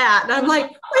about that. And I'm like,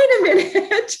 wait a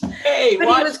minute. Hey,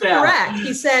 but he was correct.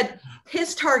 He said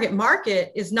his target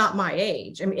market is not my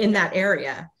age. I'm in that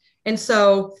area. And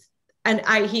so,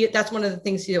 that's one of the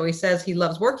things he always says. He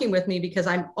loves working with me because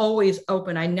I'm always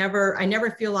open. I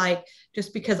never feel like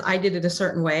just because I did it a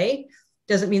certain way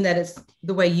doesn't mean that it's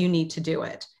the way you need to do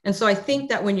it. And so I think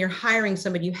that when you're hiring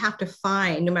somebody, you have to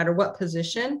find, no matter what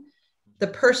position, the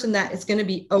person that is going to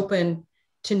be open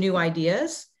to new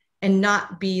ideas and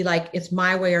not be like, it's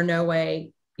my way or no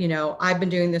way. I've been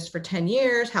doing this for 10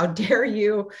 years. How dare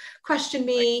you question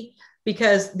me?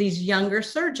 Because these younger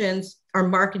surgeons are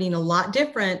marketing a lot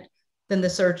different than the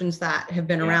surgeons that have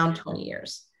been around 20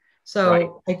 years.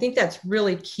 So I think that's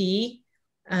really key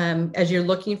as you're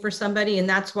looking for somebody. And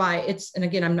that's why and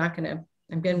again, I'm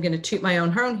going to toot my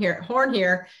own horn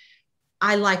here.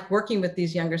 I like working with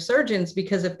these younger surgeons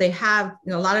because if they have,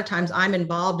 a lot of times I'm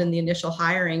involved in the initial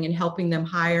hiring and helping them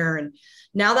hire. And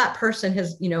now that person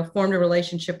has, formed a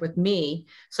relationship with me.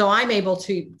 So I'm able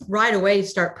to right away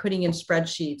start putting in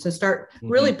spreadsheets and start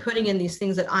really putting in these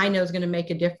things that I know is going to make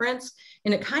a difference.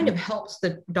 And it kind of helps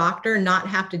the doctor not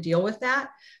have to deal with that.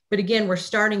 But again, we're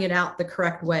starting it out the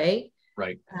correct way.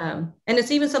 Right. And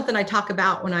it's even something I talk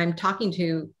about when I'm talking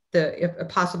to a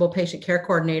possible patient care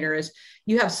coordinator is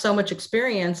you have so much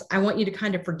experience. I want you to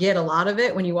kind of forget a lot of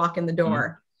it when you walk in the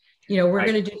door. You know, we're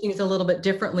going to do things a little bit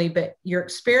differently, but your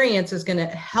experience is going to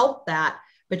help that.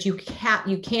 But you have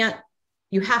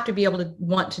to be able to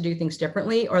want to do things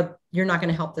differently, or you're not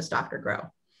going to help this doctor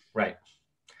grow. Right.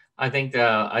 I think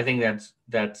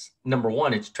that's number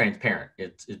one. It's transparent.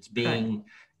 It's being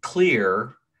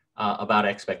clear about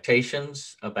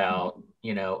expectations, about,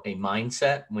 you know, a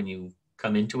mindset when you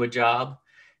come into a job,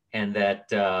 and that,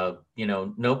 you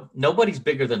know, nobody's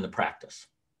bigger than the practice.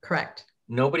 Correct.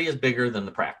 Nobody is bigger than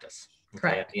the practice. Okay,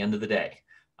 Correct. at the end of the day,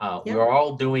 we're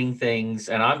all doing things,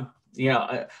 and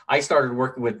I started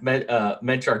working with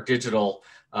MedShark Digital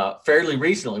fairly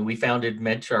recently. We founded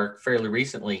MedShark fairly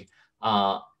recently,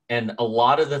 and a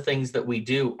lot of the things that we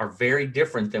do are very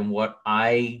different than what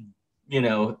I, you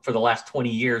know, for the last 20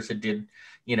 years had did,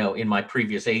 you know, in my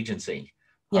previous agency.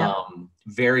 Yeah.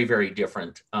 Very, very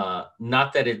different.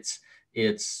 Not that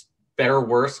it's better or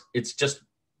worse. It's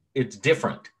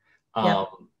different.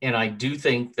 And I do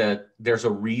think that there's a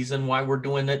reason why we're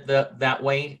doing it that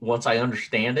way. Once I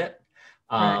understand it,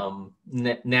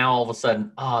 now all of a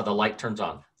sudden, the light turns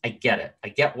on. I get it. I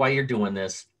get why you're doing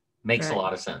this. Makes a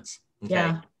lot of sense. Okay.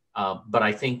 Yeah. But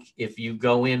I think if you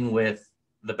go in with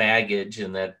the baggage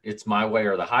and that it's my way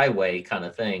or the highway kind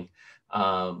of thing,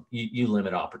 you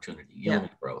limit opportunity, you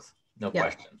limit growth. No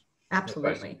question.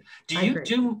 Absolutely. No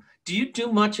question. Do you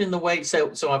do much in the way?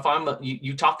 So if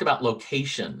you talked about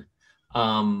location,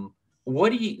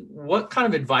 what kind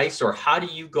of advice, or how do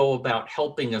you go about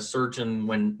helping a surgeon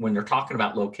when they're talking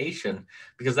about location?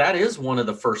 Because that is one of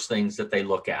the first things that they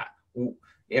look at.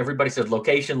 Everybody says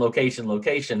location, location,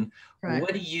 location. Right.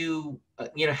 What do you,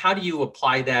 how do you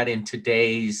apply that in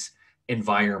today's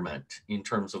environment in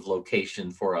terms of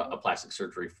location for a plastic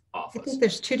surgery office? I think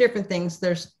there's two different things.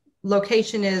 There's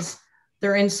location is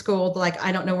they're in school, like,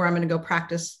 I don't know where I'm going to go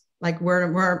practice. Like, where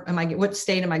am I, what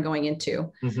state am I going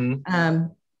into? Mm-hmm.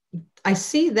 I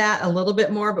see that a little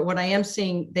bit more, but what I am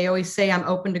seeing, they always say I'm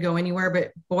open to go anywhere,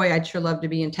 but boy, I'd sure love to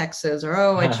be in Texas, or,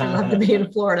 oh, I'd sure love to be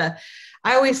in Florida.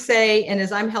 I always say, and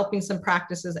as I'm helping some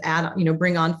practices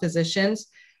bring on physicians,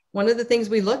 one of the things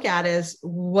we look at is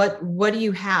what do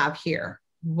you have here?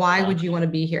 Why would you want to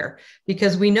be here?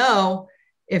 Because we know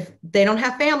if they don't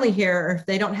have family here, or if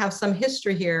they don't have some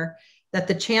history here, that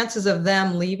the chances of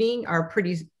them leaving are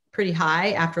pretty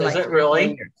high after like 3 really?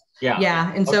 Years.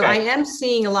 Yeah. And so I am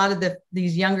seeing a lot of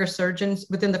these younger surgeons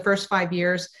within the first 5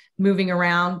 years moving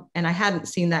around, and I hadn't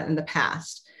seen that in the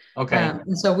past. Okay.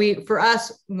 And so for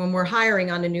us, when we're hiring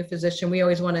on a new physician, we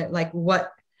always want to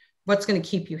what's going to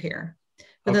keep you here.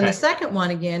 But then the second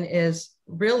one again is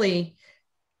really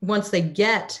once they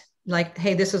get like,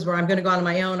 hey, this is where I'm going to go on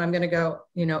my own. I'm going to go,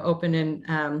 open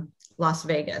in Las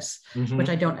Vegas, which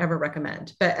I don't ever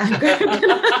recommend, but I'm going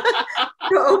to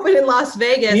go open in Las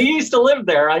Vegas. You used to live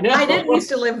there. I know. I did used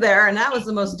to live there. And that was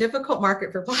the most difficult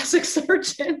market for plastic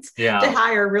surgeons to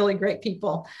hire really great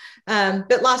people.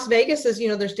 But Las Vegas is,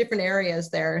 there's different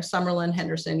areas there, Summerlin,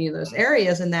 Henderson, those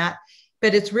areas and that,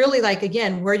 but it's really like,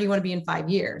 again, where do you want to be in 5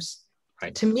 years?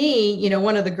 Right. To me,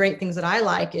 one of the great things that I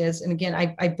like is, and again,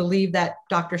 I believe that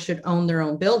doctors should own their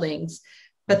own buildings,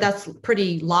 but that's a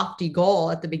pretty lofty goal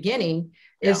at the beginning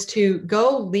is to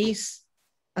go lease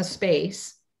a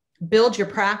space, build your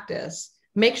practice,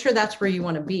 make sure that's where you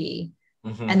want to be,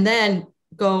 and then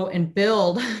go and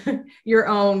build your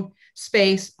own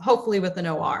space, hopefully with an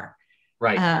OR.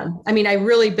 Right.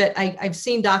 I've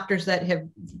seen doctors that have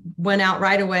went out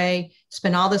right away,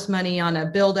 spent all this money on a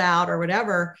build out or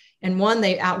whatever. And one,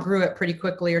 they outgrew it pretty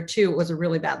quickly, or two, it was a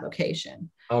really bad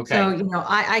location. Okay. So,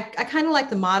 I kind of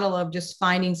like the model of just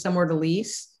finding somewhere to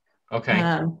lease. Okay.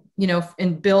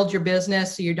 And build your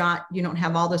business so you don't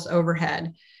have all this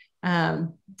overhead.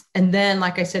 And then,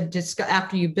 like I said, just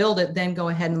after you build it, then go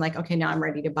ahead and okay, now I'm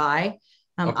ready to buy.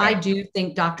 I do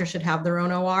think doctors should have their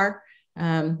own OR.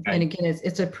 And again,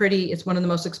 it's one of the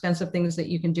most expensive things that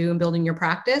you can do in building your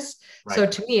practice. Right. So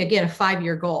to me, again, a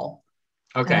 5-year goal.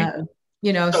 Okay.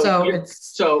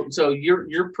 So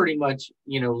you're pretty much,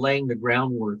 laying the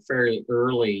groundwork fairly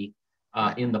early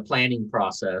in the planning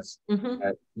process.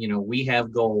 We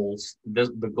have goals.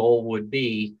 The goal would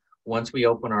be once we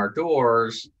open our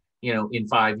doors, in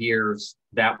 5 years,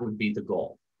 that would be the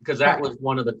goal. Because that was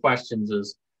one of the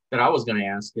questions that I was going to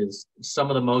ask is some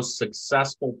of the most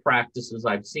successful practices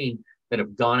I've seen that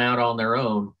have gone out on their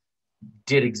own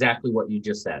did exactly what you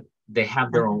just said. They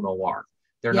have their own OR.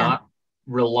 They're not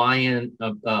reliant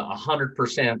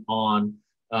 100% on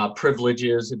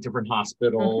privileges at different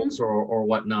hospitals or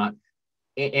whatnot.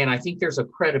 and I think there's a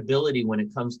credibility when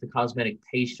it comes to cosmetic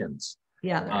patients.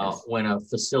 Yeah, there is. When a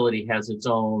facility has its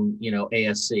own,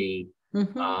 ASC,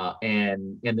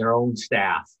 and their own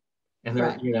staff, and their,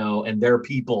 Right. And their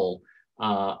people.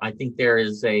 I think there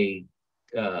is a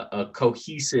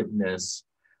cohesiveness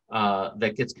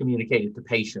that gets communicated to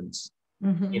patients.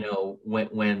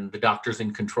 When the doctor's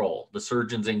in control, the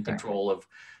surgeon's in control of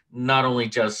not only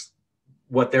just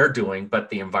what they're doing, but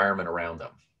the environment around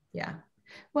them. Yeah.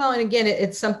 Well, and again,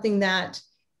 it's something that,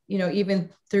 even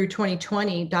through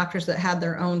 2020, doctors that had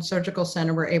their own surgical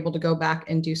center were able to go back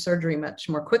and do surgery much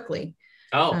more quickly.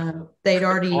 They've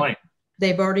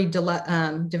already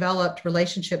developed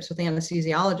relationships with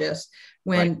anesthesiologists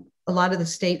when a lot of the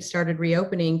states started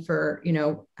reopening for,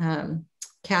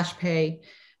 cash pay,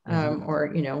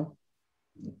 or,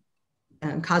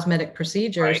 cosmetic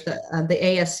procedures. The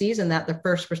ASCs and that the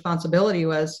first responsibility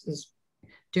is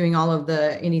doing all of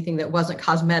anything that wasn't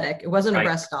cosmetic. It wasn't a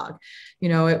breast dog,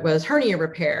 it was hernia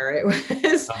repair. It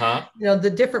was,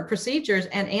 the different procedures,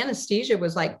 and anesthesia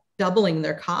was like doubling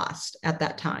their cost at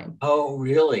that time. Oh,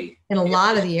 really? In a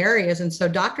lot of the areas. And so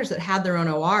doctors that had their own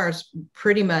ORs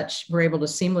pretty much were able to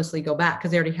seamlessly go back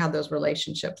because they already had those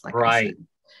relationships. Like I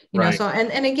said. So,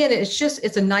 and again,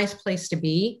 it's a nice place to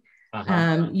be.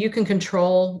 You can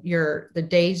control the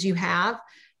days you have.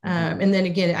 And then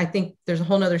again, I think there's a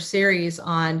whole nother series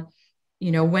on,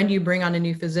 when do you bring on a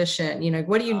new physician?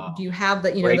 What do you have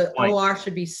that, the OR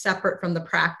should be separate from the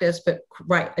practice, but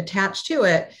attached to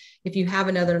it. If you have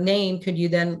another name, could you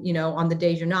then, on the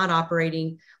days you're not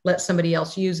operating, let somebody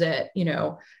else use it,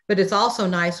 but it's also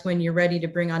nice when you're ready to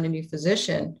bring on a new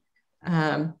physician,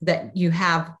 that you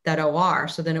have that OR.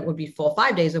 So then it would be full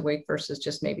 5 days a week versus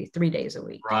just maybe 3 days a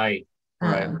week. Right.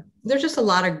 There's just a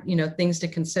lot of, things to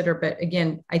consider, but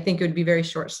again, I think it would be very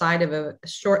short-sighted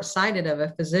of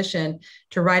a physician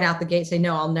to right out the gate say,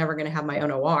 no, I'm never going to have my own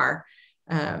OR.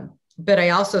 But I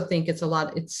also think it's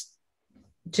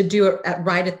to do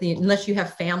it unless you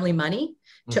have family money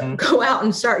to go out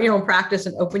and start, practice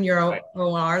and open your own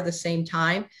OR at the same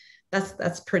time.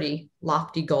 That's pretty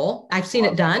lofty goal. I've seen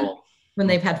it done when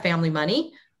they've had family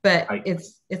money, but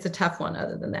it's a tough one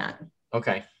other than that.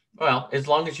 Okay. Well, as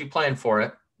long as you plan for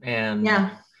it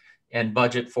and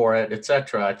budget for it, et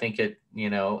cetera, I think it,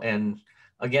 and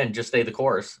again, just stay the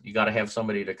course. You got to have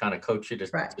somebody to kind of coach you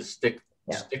to stick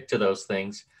to those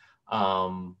things.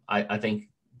 I think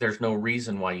there's no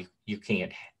reason why you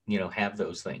can't, have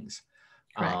those things.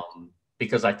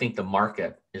 Because I think the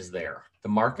market is there. The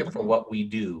market for what we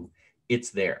do, it's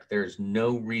there. There's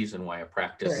no reason why a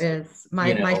practice. There is.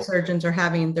 My surgeons are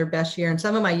having their best year. And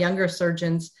some of my younger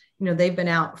surgeons, they've been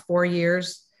out 4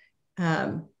 years,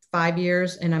 5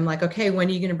 years. And I'm like, okay, when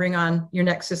are you going to bring on your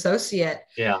next associate?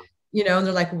 Yeah. And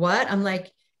they're like, what? I'm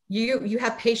like, you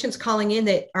have patients calling in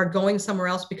that are going somewhere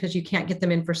else because you can't get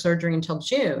them in for surgery until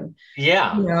June.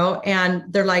 Yeah.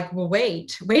 And they're like, well,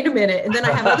 wait a minute. And then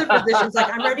I have other physicians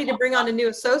like, I'm ready to bring on a new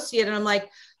associate. And I'm like,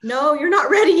 no, you're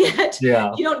not ready yet.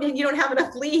 Yeah. You don't have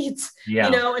enough leads,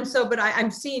 and so, but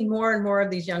I'm seeing more and more of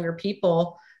these younger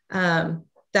people,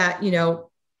 that,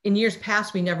 in years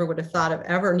past, we never would have thought of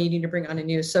ever needing to bring on a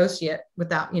new associate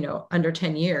without, under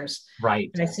 10 years. Right.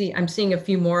 And I'm seeing a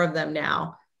few more of them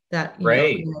now that,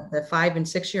 the 5 and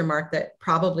 6 year mark that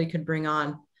probably could bring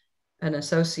on an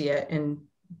associate and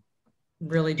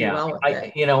really do well with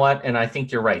it. You know what? And I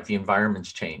think you're right. The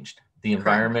environment's changed. The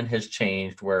environment has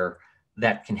changed where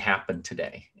that can happen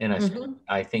today. And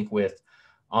I think with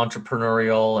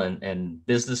entrepreneurial and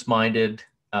business-minded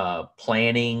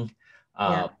planning,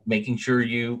 making sure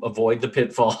you avoid the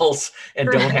pitfalls and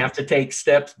don't have to take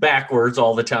steps backwards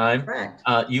all the time.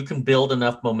 You can build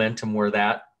enough momentum where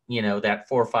that 4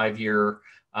 or 5 year,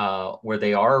 where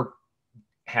they are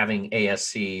having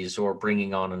ASCs or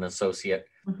bringing on an associate,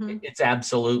 it's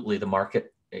absolutely the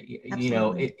market.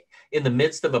 In the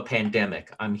midst of a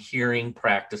pandemic, I'm hearing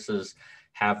practices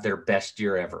have their best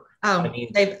year ever. Oh,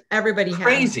 everybody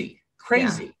crazy.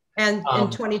 Yeah. And in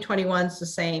 2021 is the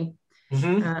same.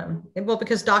 Well,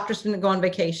 because doctors didn't go on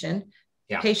vacation,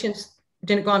 patients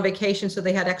didn't go on vacation, so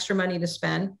they had extra money to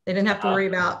spend. They didn't have to worry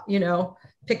about,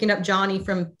 picking up Johnny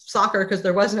from soccer because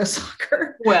there was no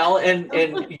soccer. Well,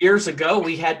 and years ago,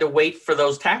 we had to wait for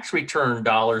those tax return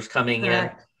dollars coming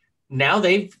in. Now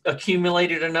they've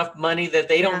accumulated enough money that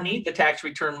they don't need the tax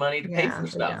return money to pay for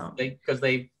stuff because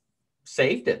they've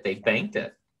saved it. They've banked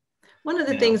it. One of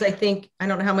the things I think, I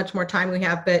don't know how much more time we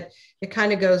have, but it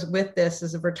kind of goes with this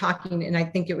is if we're talking, and I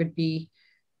think you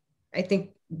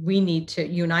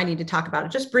and I need to talk about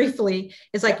it just briefly,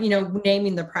 is like,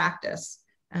 naming the practice.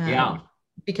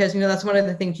 Because, that's one of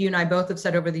the things you and I both have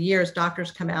said over the years.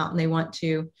 Doctors come out and they want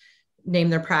to name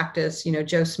their practice,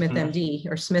 Joe Smith, MD,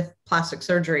 or Smith Plastic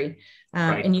Surgery.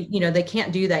 Right. And they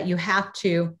can't do that. You have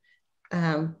to,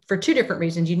 for two different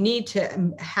reasons. You need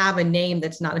to have a name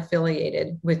that's not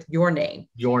affiliated with your name.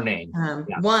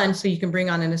 One, so you can bring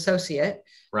on an associate.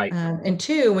 Right. And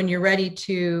two, when you're ready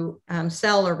to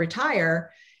sell or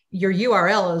retire, your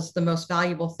URL is the most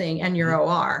valuable thing, and your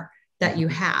OR that you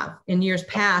have. In years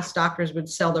past, doctors would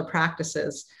sell their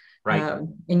practices. Right.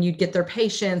 And you'd get their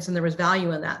patients, and there was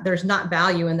value in that. There's not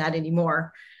value in that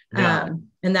anymore. No.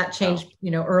 And that changed,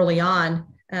 early on,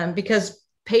 because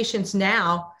patients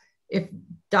now, if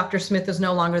Dr. Smith is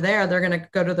no longer there, they're going to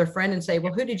go to their friend and say,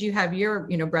 well, who did you have your,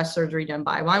 breast surgery done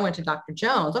by? Well, I went to Dr.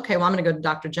 Jones. Okay, well, I'm going to go to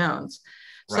Dr. Jones.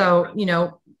 Right.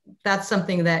 So, that's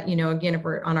something that, again, if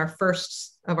we're on our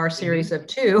first of our series of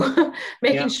two,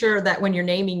 making sure that when you're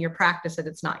naming your practice, that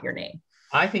it's not your name.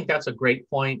 I think that's a great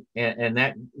point. And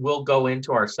that will go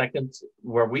into our second,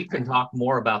 where we can talk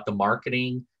more about the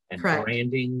marketing and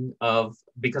branding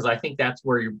because I think that's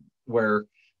where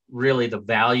really the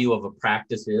value of a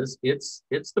practice is. It's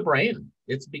the brand.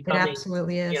 It's becoming, it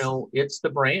absolutely is. It's the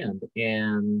brand.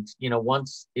 And,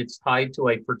 once it's tied to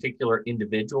a particular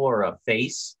individual or a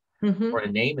face or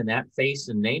a name, and that face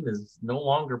and name is no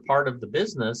longer part of the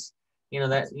business, a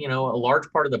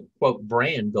large part of the quote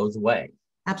brand goes away.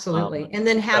 Absolutely. And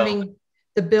then having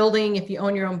the building, if you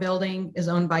own your own building, is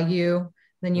owned by you.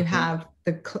 Then you have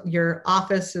your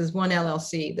office is one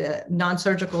LLC, the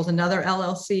non-surgical is another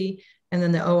LLC, and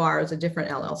then the OR is a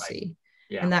different LLC. Right.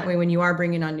 Yeah. And that way, when you are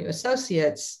bringing on new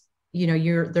associates,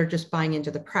 they're just buying into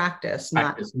the practice,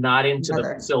 not into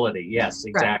the facility. Yes,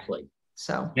 exactly. Right.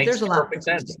 So makes there's a lot perfect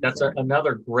sense. That's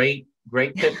another great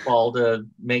pitfall to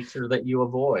make sure that you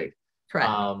avoid. Correct.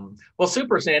 Well,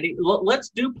 super, Sandy.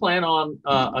 Let's plan on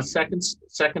a second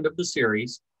of the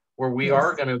series where we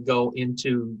are going to go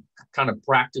into kind of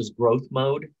practice growth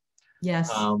mode. Yes.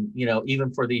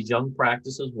 Even for these young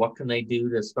practices, what can they do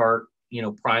to start,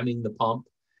 priming the pump?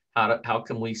 How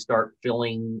can we start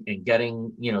filling and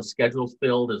getting, schedules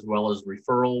filled, as well as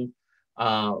referrals,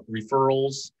 how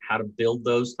to build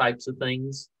those types of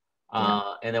things.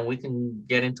 And then we can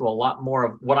get into a lot more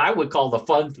of what I would call the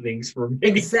fun things for me.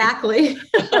 Exactly.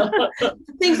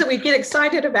 Things that we get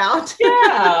excited about.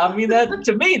 Yeah. I mean,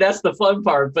 to me, that's the fun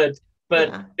part, but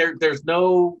there's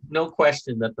no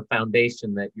question that the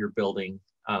foundation that you're building,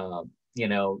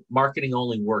 marketing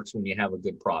only works when you have a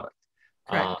good product.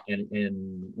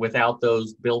 And without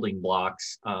those building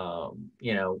blocks, all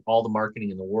the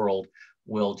marketing in the world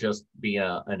will just be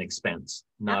an expense,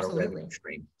 not a revenue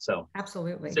stream. So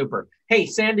absolutely super. Hey,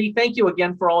 Sandy, thank you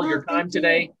again for all your time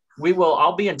today.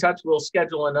 I'll be in touch. We'll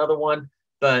schedule another one.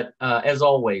 But as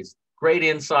always, great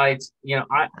insights.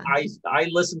 I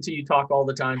listen to you talk all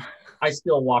the time. I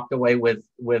still walked away with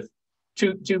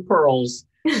two pearls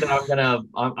that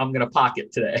I'm gonna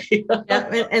pocket today.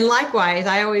 And likewise,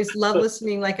 I always love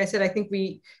listening. Like I said, I think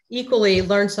we equally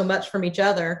learn so much from each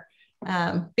other.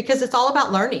 Because it's all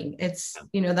about learning. It's,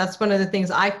 that's one of the things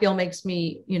I feel makes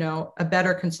me, a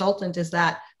better consultant, is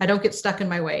that I don't get stuck in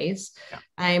my ways. Yeah.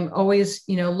 I'm always,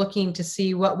 looking to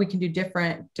see what we can do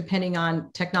different depending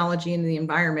on technology and the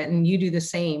environment. And you do the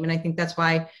same. And I think that's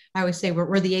why I always say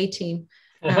we're the A-team.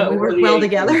 We work well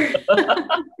together.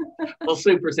 Well,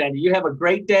 super, Sandy. You have a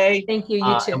great day. Thank you.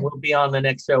 You too. And we'll be on the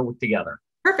next show together.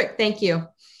 Perfect. Thank you.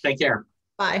 Take care.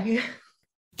 Bye.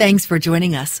 Thanks for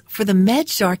joining us for the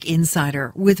MedShark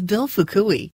Insider with Bill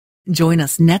Fukui. Join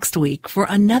us next week for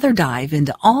another dive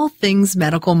into all things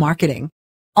medical marketing.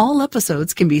 All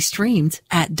episodes can be streamed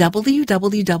at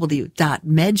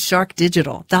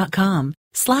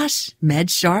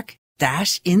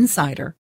www.medsharkdigital.com/MedShark-Insider.